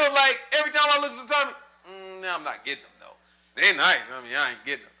I still like, every time I look at some Tommy, I'm not getting them though. They nice. I mean, I ain't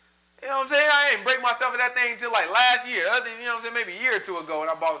getting them. You know what I'm saying? I ain't break myself in that thing until like last year. You know what I'm saying? Maybe a year or two ago.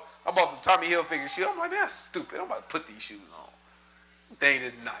 And I bought some Tommy Hilfiger shoes. I'm like, man, that's stupid. I'm about to put these shoes on. Things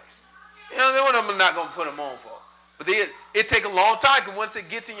is nice. You know, one of them I'm not going to put them on for. But it take a long time, because once it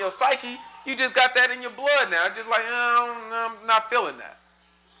gets in your psyche, you just got that in your blood now. Just like, I'm not feeling that.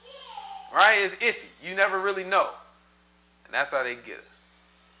 Right? It's iffy. You never really know. And that's how they get us.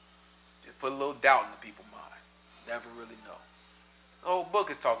 Just put a little doubt in the people's mind. Never really know. The whole book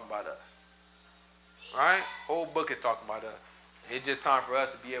is talking about us. Right? The whole book is talking about us. It's just time for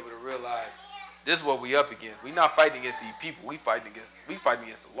us to be able to realize this is what we up against. We're not fighting against these people. We fighting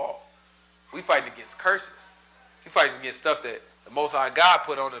against the law. We fighting against curses. We fighting against stuff that the Most High God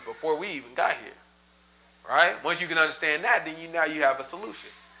put on us before we even got here. Right? Once you can understand that, then now you have a solution.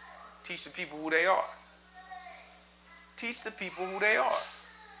 Teach the people who they are. Teach the people who they are.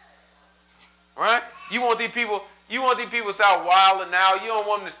 Right? You want these people to start wilding now. You don't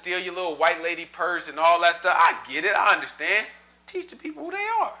want them to steal your little white lady purse and all that stuff. I get it. I understand. Teach the people who they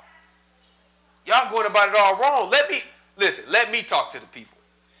are. Y'all going about it all wrong. Let me talk to the people.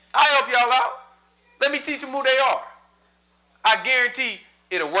 I'll help y'all out. Let me teach them who they are. I guarantee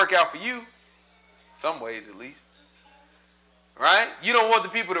it'll work out for you. Some ways at least. Right? You don't want the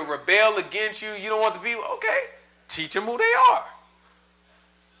people to rebel against you. You don't want the people, okay, teach them who they are.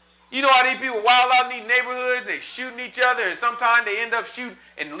 You know how these people wild out in these neighborhoods, they shooting each other, and sometimes they end up shooting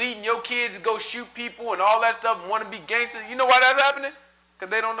and leading your kids to go shoot people and all that stuff and want to be gangsters. You know why that's happening?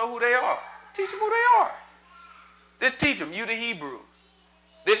 Because they don't know who they are. Teach them who they are. Just teach them, you the Hebrews.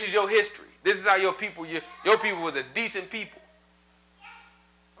 This is your history. This is how your people was a decent people.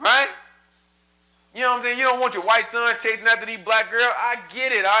 Right? You know what I'm saying? You don't want your white sons chasing after these black girls. I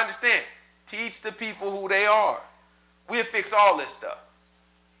get it. I understand. Teach the people who they are. We'll fix all this stuff.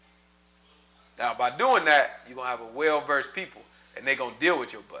 Now, by doing that, you're going to have a well-versed people, and they're going to deal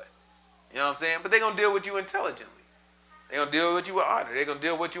with your butt. You know what I'm saying? But they're going to deal with you intelligently. They're going to deal with you with honor. They're going to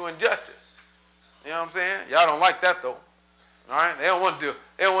deal with you in justice. You know what I'm saying? Y'all don't like that, though. All right? They don't want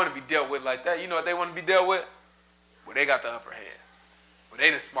to be dealt with like that. You know what they want to be dealt with? Well, they got the upper hand. Well, they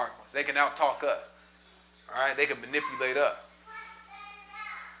the smart ones. They can out-talk us. All right? They can manipulate us.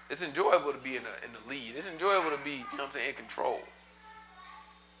 It's enjoyable to be in the lead. It's enjoyable to be, you know what I'm saying, in control.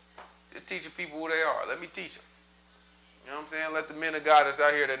 Just teach the people who they are. Let me teach them. You know what I'm saying? Let the men of God that's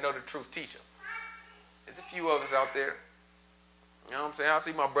out here that know the truth teach them. There's a few of us out there. You know what I'm saying? I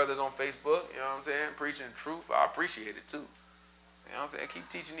see my brothers on Facebook, you know what I'm saying, preaching the truth. I appreciate it too. You know what I'm saying? Keep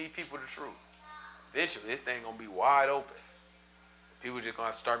teaching these people the truth. Eventually, this thing going to be wide open. People just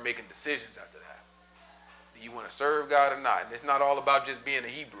going to start making decisions after that. Do you want to serve God or not? And it's not all about just being a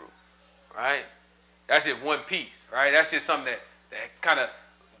Hebrew, right? That's just one piece, right? That's just something that kind of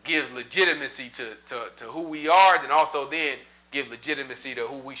gives legitimacy to who we are, then give legitimacy to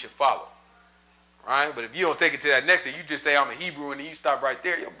who we should follow. Right? But if you don't take it to that next thing, you just say I'm a Hebrew and then you stop right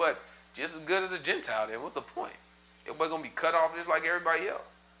there, your butt just as good as a Gentile then. What's the point? Your butt gonna be cut off just like everybody else.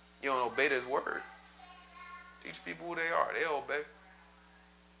 You don't obey this word. Teach people who they are. They'll obey.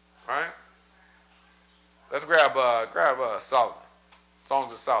 Alright? Let's grab Solomon.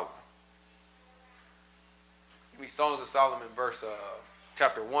 Songs of Solomon. Give me Songs of Solomon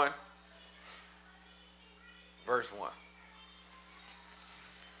chapter 1, verse 1.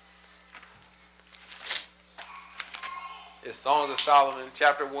 It's Songs of Solomon,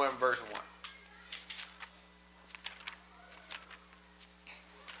 chapter 1, verse 1.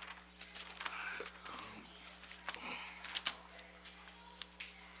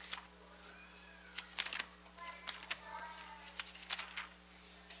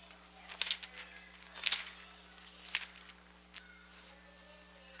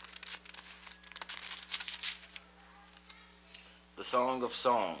 The Song of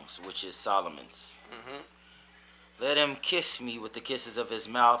Songs, which is Solomon's. Let him kiss me with the kisses of his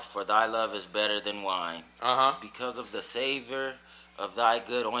mouth, for thy love is better than wine. Because of the savor of thy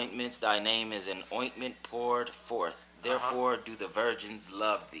good ointments, thy name is an ointment poured forth. Therefore do the virgins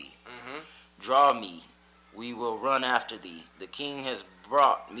love thee. Draw me, we will run after thee. The king has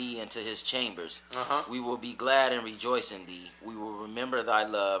brought me into his chambers. We will be glad and rejoice in thee. We will remember thy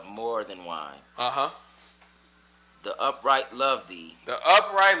love more than wine. The upright love thee. The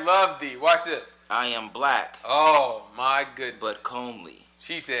upright love thee. Watch this. I am black. Oh, my goodness. But comely.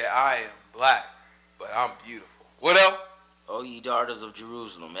 She said, I am black, but I'm beautiful. What else? O ye daughters of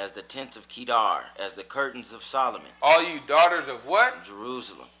Jerusalem, as the tents of Kedar, as the curtains of Solomon. All you daughters of what?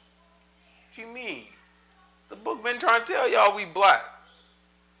 Jerusalem. What you mean? The book been trying to tell y'all we black.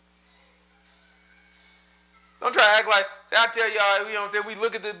 Don't try to act like, I tell y'all, you know what I'm saying, we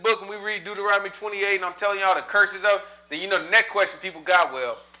look at this book and we read Deuteronomy 28 and I'm telling y'all the curses of, then you know the next question people got,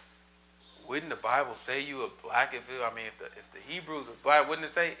 well, wouldn't the Bible say you were black if the Hebrews were black, wouldn't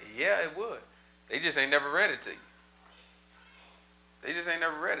it say? Yeah, it would. They just ain't never read it to you. They just ain't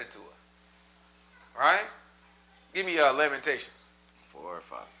never read it to us. Right? Give me Lamentations. 4 or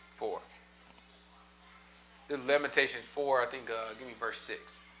 5. 4. This is Lamentations 4, I think, give me verse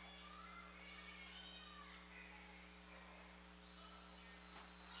 6.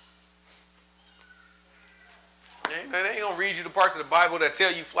 They ain't gonna read you the parts of the Bible that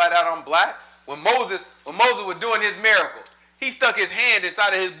tell you flat out I'm black. When Moses was doing his miracle, he stuck his hand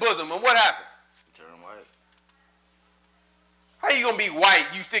inside of his bosom, and what happened? Turn white. How you gonna be white?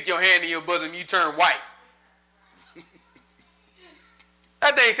 You stick your hand in your bosom, you turn white.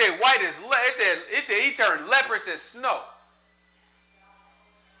 That thing said white as it said he turned leprous as snow.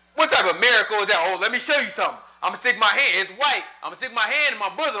 What type of miracle is that? Oh, let me show you something. I'm gonna stick my hand. It's white. I'm gonna stick my hand in my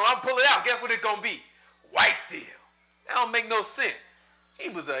bosom. I'm gonna pull it out. Guess what it's gonna be? White still. That don't make no sense. He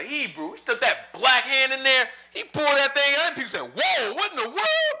was a Hebrew. He stuck that black hand in there. He pulled that thing out and people said, whoa, what in the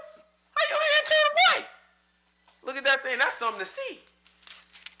world? How your hand turned white? Look at that thing. That's something to see.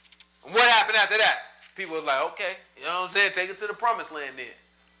 And what happened after that? People was like, okay, you know what I'm saying? Take it to the promised land then.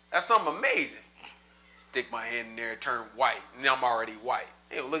 That's something amazing. Stick my hand in there and turn white. And I'm already white.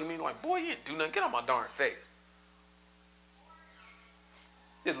 They would look at me like, boy, you didn't do nothing. Get on my darn face.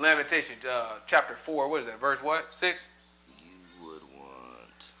 This is Lamentations chapter 4. What is that? Verse what? 6? You would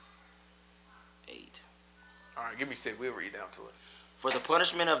want 8. All right, give me 6. We'll read down to it. For the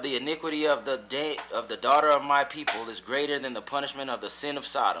punishment of the iniquity of the daughter of my people is greater than the punishment of the sin of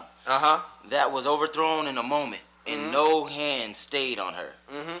Sodom. That was overthrown in a moment, and no hand stayed on her.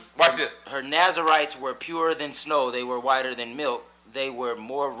 Watch this. Her Nazarites were purer than snow. They were whiter than milk. They were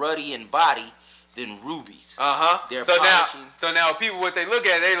more ruddy in body than rubies. So now people, what they look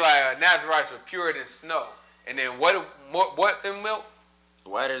at, they like Nazarites were purer than snow. And then what than milk?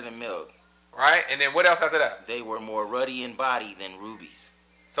 Whiter than milk. Right? And then what else after that? They were more ruddy in body than rubies.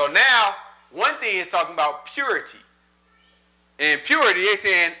 So now, one thing is talking about purity. In purity, they're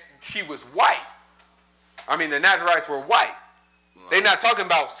saying she was white. I mean, the Nazarites were white. They're not talking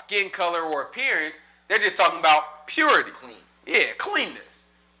about skin color or appearance. They're just talking about purity. Clean. Yeah, cleanness.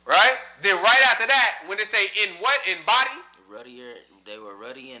 Right? Then right after that, when they say in what? In body? Ruddier. They were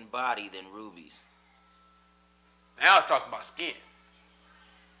ruddy in body than rubies. Now it's talking about skin.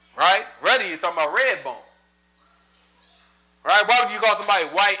 Right? Ruddy is talking about red bone. Right? Why would you call somebody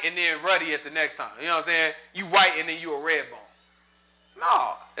white and then ruddy at the next time? You know what I'm saying? You white and then you a red bone.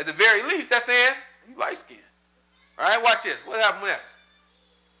 No. At the very least, that's saying you light skin. All right? Watch this. What happened next?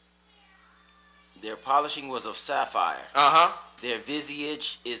 Their polishing was of sapphire. Their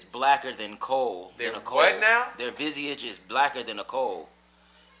visage is blacker than coal. Their what now? Their visage is blacker than a coal.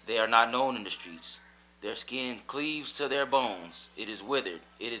 They are not known in the streets. Their skin cleaves to their bones. It is withered.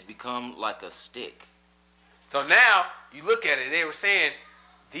 It has become like a stick. So now, you look at it, they were saying,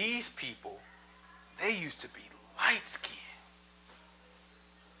 these people, they used to be light skinned.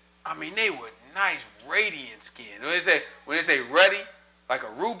 I mean, they were nice, radiant skin. When they say ruddy, like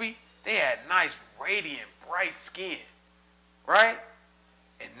a ruby, they had nice, radiant, bright skin. Right?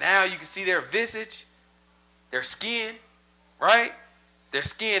 And now you can see their visage, their skin, right? Their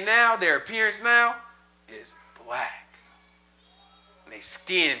skin now, their appearance now is black. And their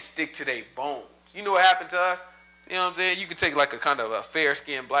skin stick to their bones. You know what happened to us? You know what I'm saying? You could take like a kind of a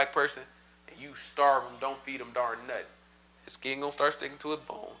fair-skinned black person and you starve them, don't feed them darn nothing. His skin gonna start sticking to his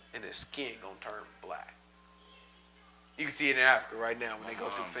bone and his skin gonna turn black. You can see it in Africa right now when they go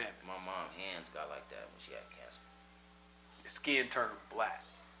through famines. My mom's hands got like that when she had cancer. Your skin turned black.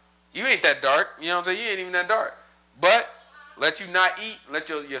 You ain't that dark. You know what I'm saying? You ain't even that dark. But let you not eat, let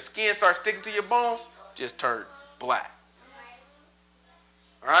your skin start sticking to your bones, just turn black.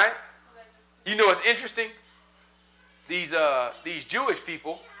 All right? You know what's interesting? these Jewish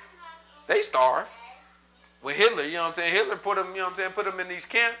people, they starved. When Hitler, you know what I'm saying, Hitler put them, you know what I'm saying, put them in these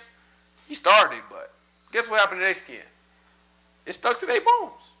camps. He starved their butt. Guess what happened to their skin? It stuck to their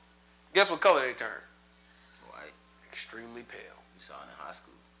bones. Guess what color they turned? White. Extremely pale. We saw it in high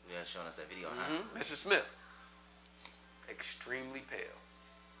school. You had shown us that video in high school. Mr. Smith. Extremely pale.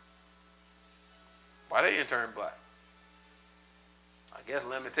 Why they didn't turn black? I guess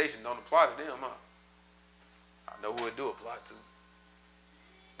Lamentations don't apply to them, huh? I know who it do apply to.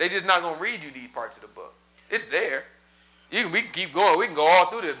 They just not going to read you these parts of the book. It's there. We can keep going. We can go all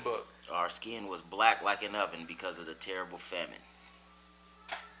through this book. Our skin was black like an oven because of the terrible famine.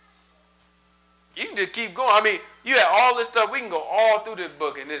 You can just keep going. I mean, you have all this stuff. We can go all through this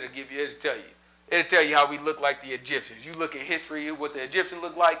book, and it'll tell you how we look like the Egyptians. You look in history, what the Egyptians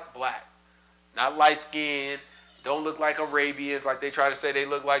look like, black. Not light skin. Don't look like Arabians like they try to say they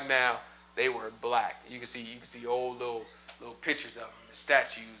look like now. They were black. You can see old little pictures of them, and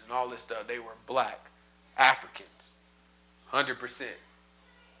statues and all this stuff. They were black. Africans. 100%.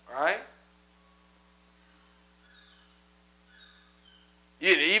 All right?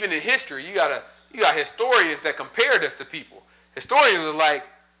 Yeah, even in history, you got historians that compared us to people. Historians are like,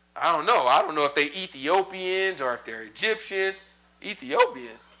 I don't know if they Ethiopians or if they're Egyptians.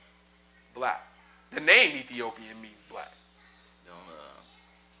 Ethiopians, black. The name Ethiopian means black. Don't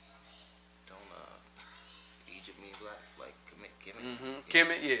Egypt mean black? Like Kemet?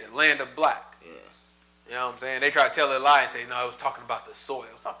 Kemet, yeah, land of black. Yeah. You know what I'm saying? They try to tell a lie and say, no, I was talking about the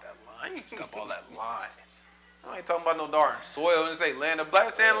soil. Stop that line. You stop all that line. I ain't talking about no darn soil. And say land of black.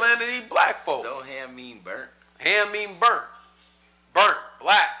 I'm saying land of these black folk. Don't ham mean burnt? Ham mean burnt. Burnt,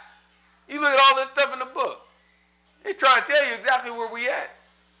 black. You look at all this stuff in the book. They trying to tell you exactly where we at.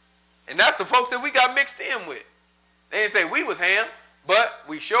 And that's the folks that we got mixed in with. They didn't say we was Ham, but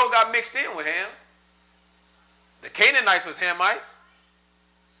we sure got mixed in with Ham. The Canaanites was Hamites.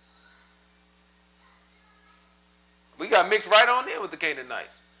 We got mixed right on in with the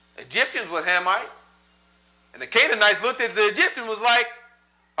Canaanites. Egyptians was Hamites. And the Canaanites looked at the Egyptians was like,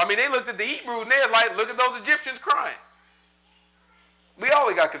 they looked at the Hebrews and they were like, look at those Egyptians crying. We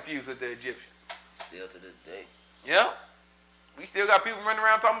always got confused with the Egyptians. Still to this day. Yeah. We still got people running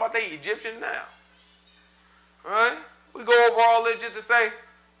around talking about they Egyptians now. All right? We go over all this just to say,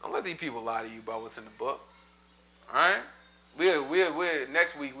 don't let these people lie to you about what's in the book. All right?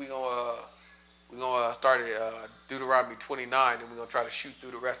 Next week we're gonna start at Deuteronomy 29, and we're gonna try to shoot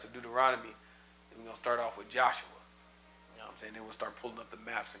through the rest of Deuteronomy. And we're gonna start off with Joshua. You know what I'm saying? Then we'll start pulling up the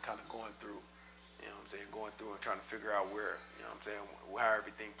maps and kind of going through. You know what I'm saying? Going through and trying to figure out where, you know what I'm saying, how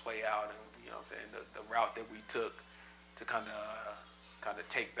everything play out, and you know what I'm saying, the route that we took to kind of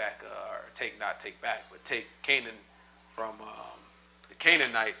take back, take Canaan from the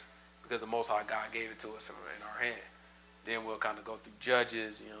Canaanites, because the Most High God gave it to us in our hand. Then we'll kind of go through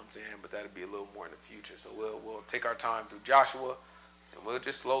Judges, you know what I'm saying, but that'll be a little more in the future. So we'll take our time through Joshua, and we'll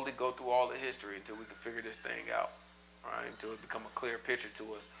just slowly go through all the history until we can figure this thing out, all right, until it become a clear picture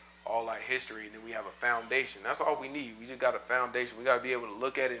to us, all our history, and then we have a foundation. That's all we need. We just got a foundation. We got to be able to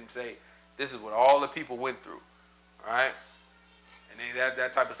look at it and say, this is what all the people went through, all right? And then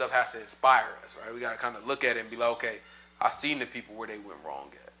that type of stuff has to inspire us, right? We got to kind of look at it and be like, okay, I've seen the people where they went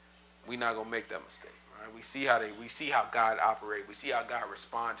wrong at. We're not going to make that mistake, right? We see how God operates. We see how God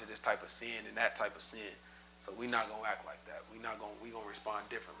responds to this type of sin and that type of sin. So we're not going to act like that. We're going to respond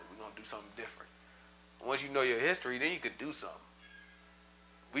differently. We're going to do something different. And once you know your history, then you could do something.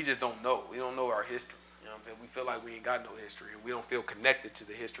 We just don't know. We don't know our history. You know what I'm saying? We feel like we ain't got no history, and we don't feel connected to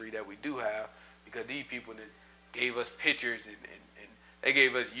the history that we do have, because these people that gave us pictures and they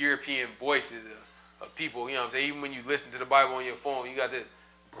gave us European voices of people. You know what I'm saying? Even when you listen to the Bible on your phone, you got this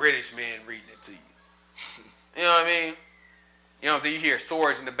British man reading it to you. You know what I mean? You know what I'm saying? You hear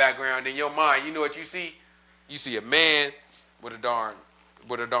swords in the background. In your mind, you know what you see? You see a man with a darn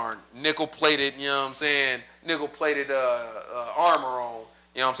nickel-plated, you know what I'm saying, nickel-plated armor on,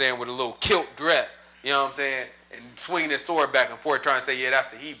 you know what I'm saying, with a little kilt dress, you know what I'm saying, and swinging his sword back and forth trying to say, yeah, that's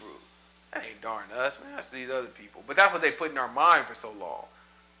the Hebrew. That ain't darn us, man. That's these other people. But that's what they put in our mind for so long.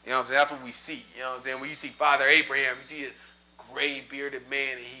 You know what I'm saying? That's what we see. You know what I'm saying? When you see Father Abraham, you see this gray-bearded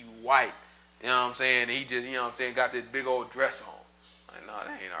man and he white. You know what I'm saying? And he just, you know what I'm saying, got this big old dress on. Like, no,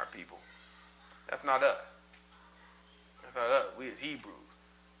 that ain't our people. That's not us. That's not us. We as Hebrews.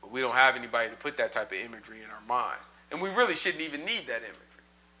 But we don't have anybody to put that type of imagery in our minds. And we really shouldn't even need that imagery.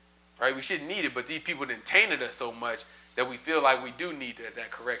 Right? We shouldn't need it, but these people done tainted us so much that we feel like we do need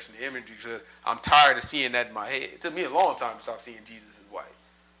that correction of imagery, because I'm tired of seeing that in my head. It took me a long time to stop seeing Jesus as white.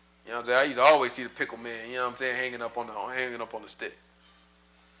 You know what I'm saying? I used to always see the pickle man, you know what I'm saying, hanging up on the stick.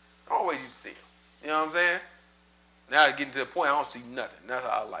 I always used to see him. You know what I'm saying? Now it's getting to the point I don't see nothing. That's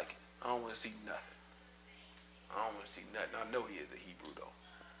how I like it. I don't want to see nothing. I don't want to see nothing. I know he is a Hebrew though.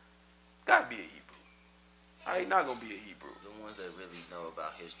 Gotta be a Hebrew. I ain't not gonna be a Hebrew. The ones that really know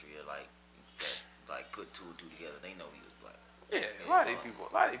about history are like that, like put two and two together. They know he was black. Yeah, a lot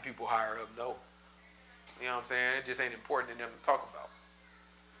of these people higher up know. You know what I'm saying? It just ain't important to them to talk about.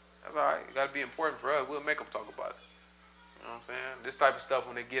 That's all right. It got to be important for us. We'll make them talk about it. You know what I'm saying? This type of stuff,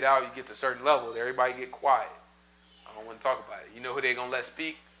 when they get out, you get to a certain level, everybody get quiet. I don't want to talk about it. You know who they going to let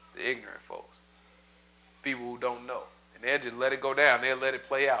speak? The ignorant folks. People who don't know. And they'll just let it go down. They'll let it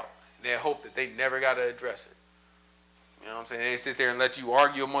play out. And they'll hope that they never got to address it. You know what I'm saying? They sit there and let you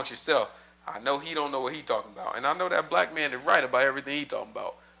argue amongst yourself. I know he don't know what he talking about. And I know that black man is right about everything he talking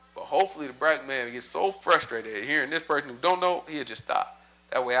about. But hopefully the black man gets so frustrated at hearing this person who don't know, he'll just stop.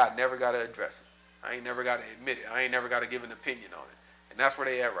 That way I never got to address it. I ain't never got to admit it. I ain't never got to give an opinion on it. And that's where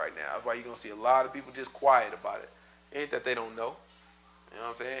they at right now. That's why you're going to see a lot of people just quiet about it. It ain't that they don't know. You know what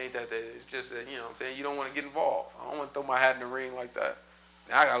I'm saying? It ain't that it's just that, you know what I'm saying, you don't want to get involved. I don't want to throw my hat in the ring like that.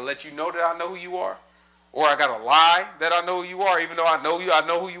 Now I got to let you know that I know who you are. Or I got to lie that I know who you are, even though I know you, I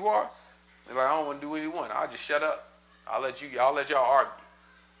know who you are. They're like, I don't want to do what you want. I'll just shut up. I'll let y'all argue.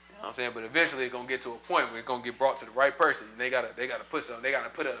 You know what I'm saying? But eventually it's gonna get to a point where it's gonna get brought to the right person. And they gotta put something, they gotta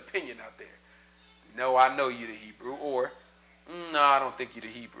put an opinion out there. No, I know you the Hebrew, or no, I don't think you the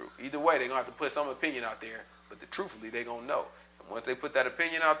Hebrew. Either way, they're gonna have to put some opinion out there, but truthfully they gonna know. And once they put that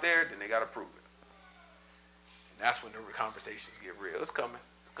opinion out there, then they gotta prove it. And that's when the conversations get real. It's coming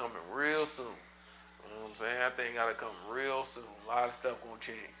real soon. You know what I'm saying? That thing gotta come real soon. A lot of stuff gonna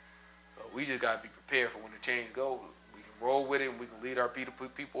change. So we just gotta be prepared for when the change goes. We can roll with it and we can lead our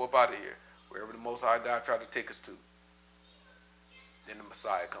people up out of here, wherever the Most High God tried to take us to. Then the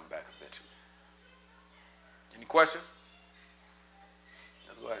Messiah come back eventually. Any questions?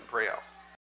 Let's go ahead and pray out.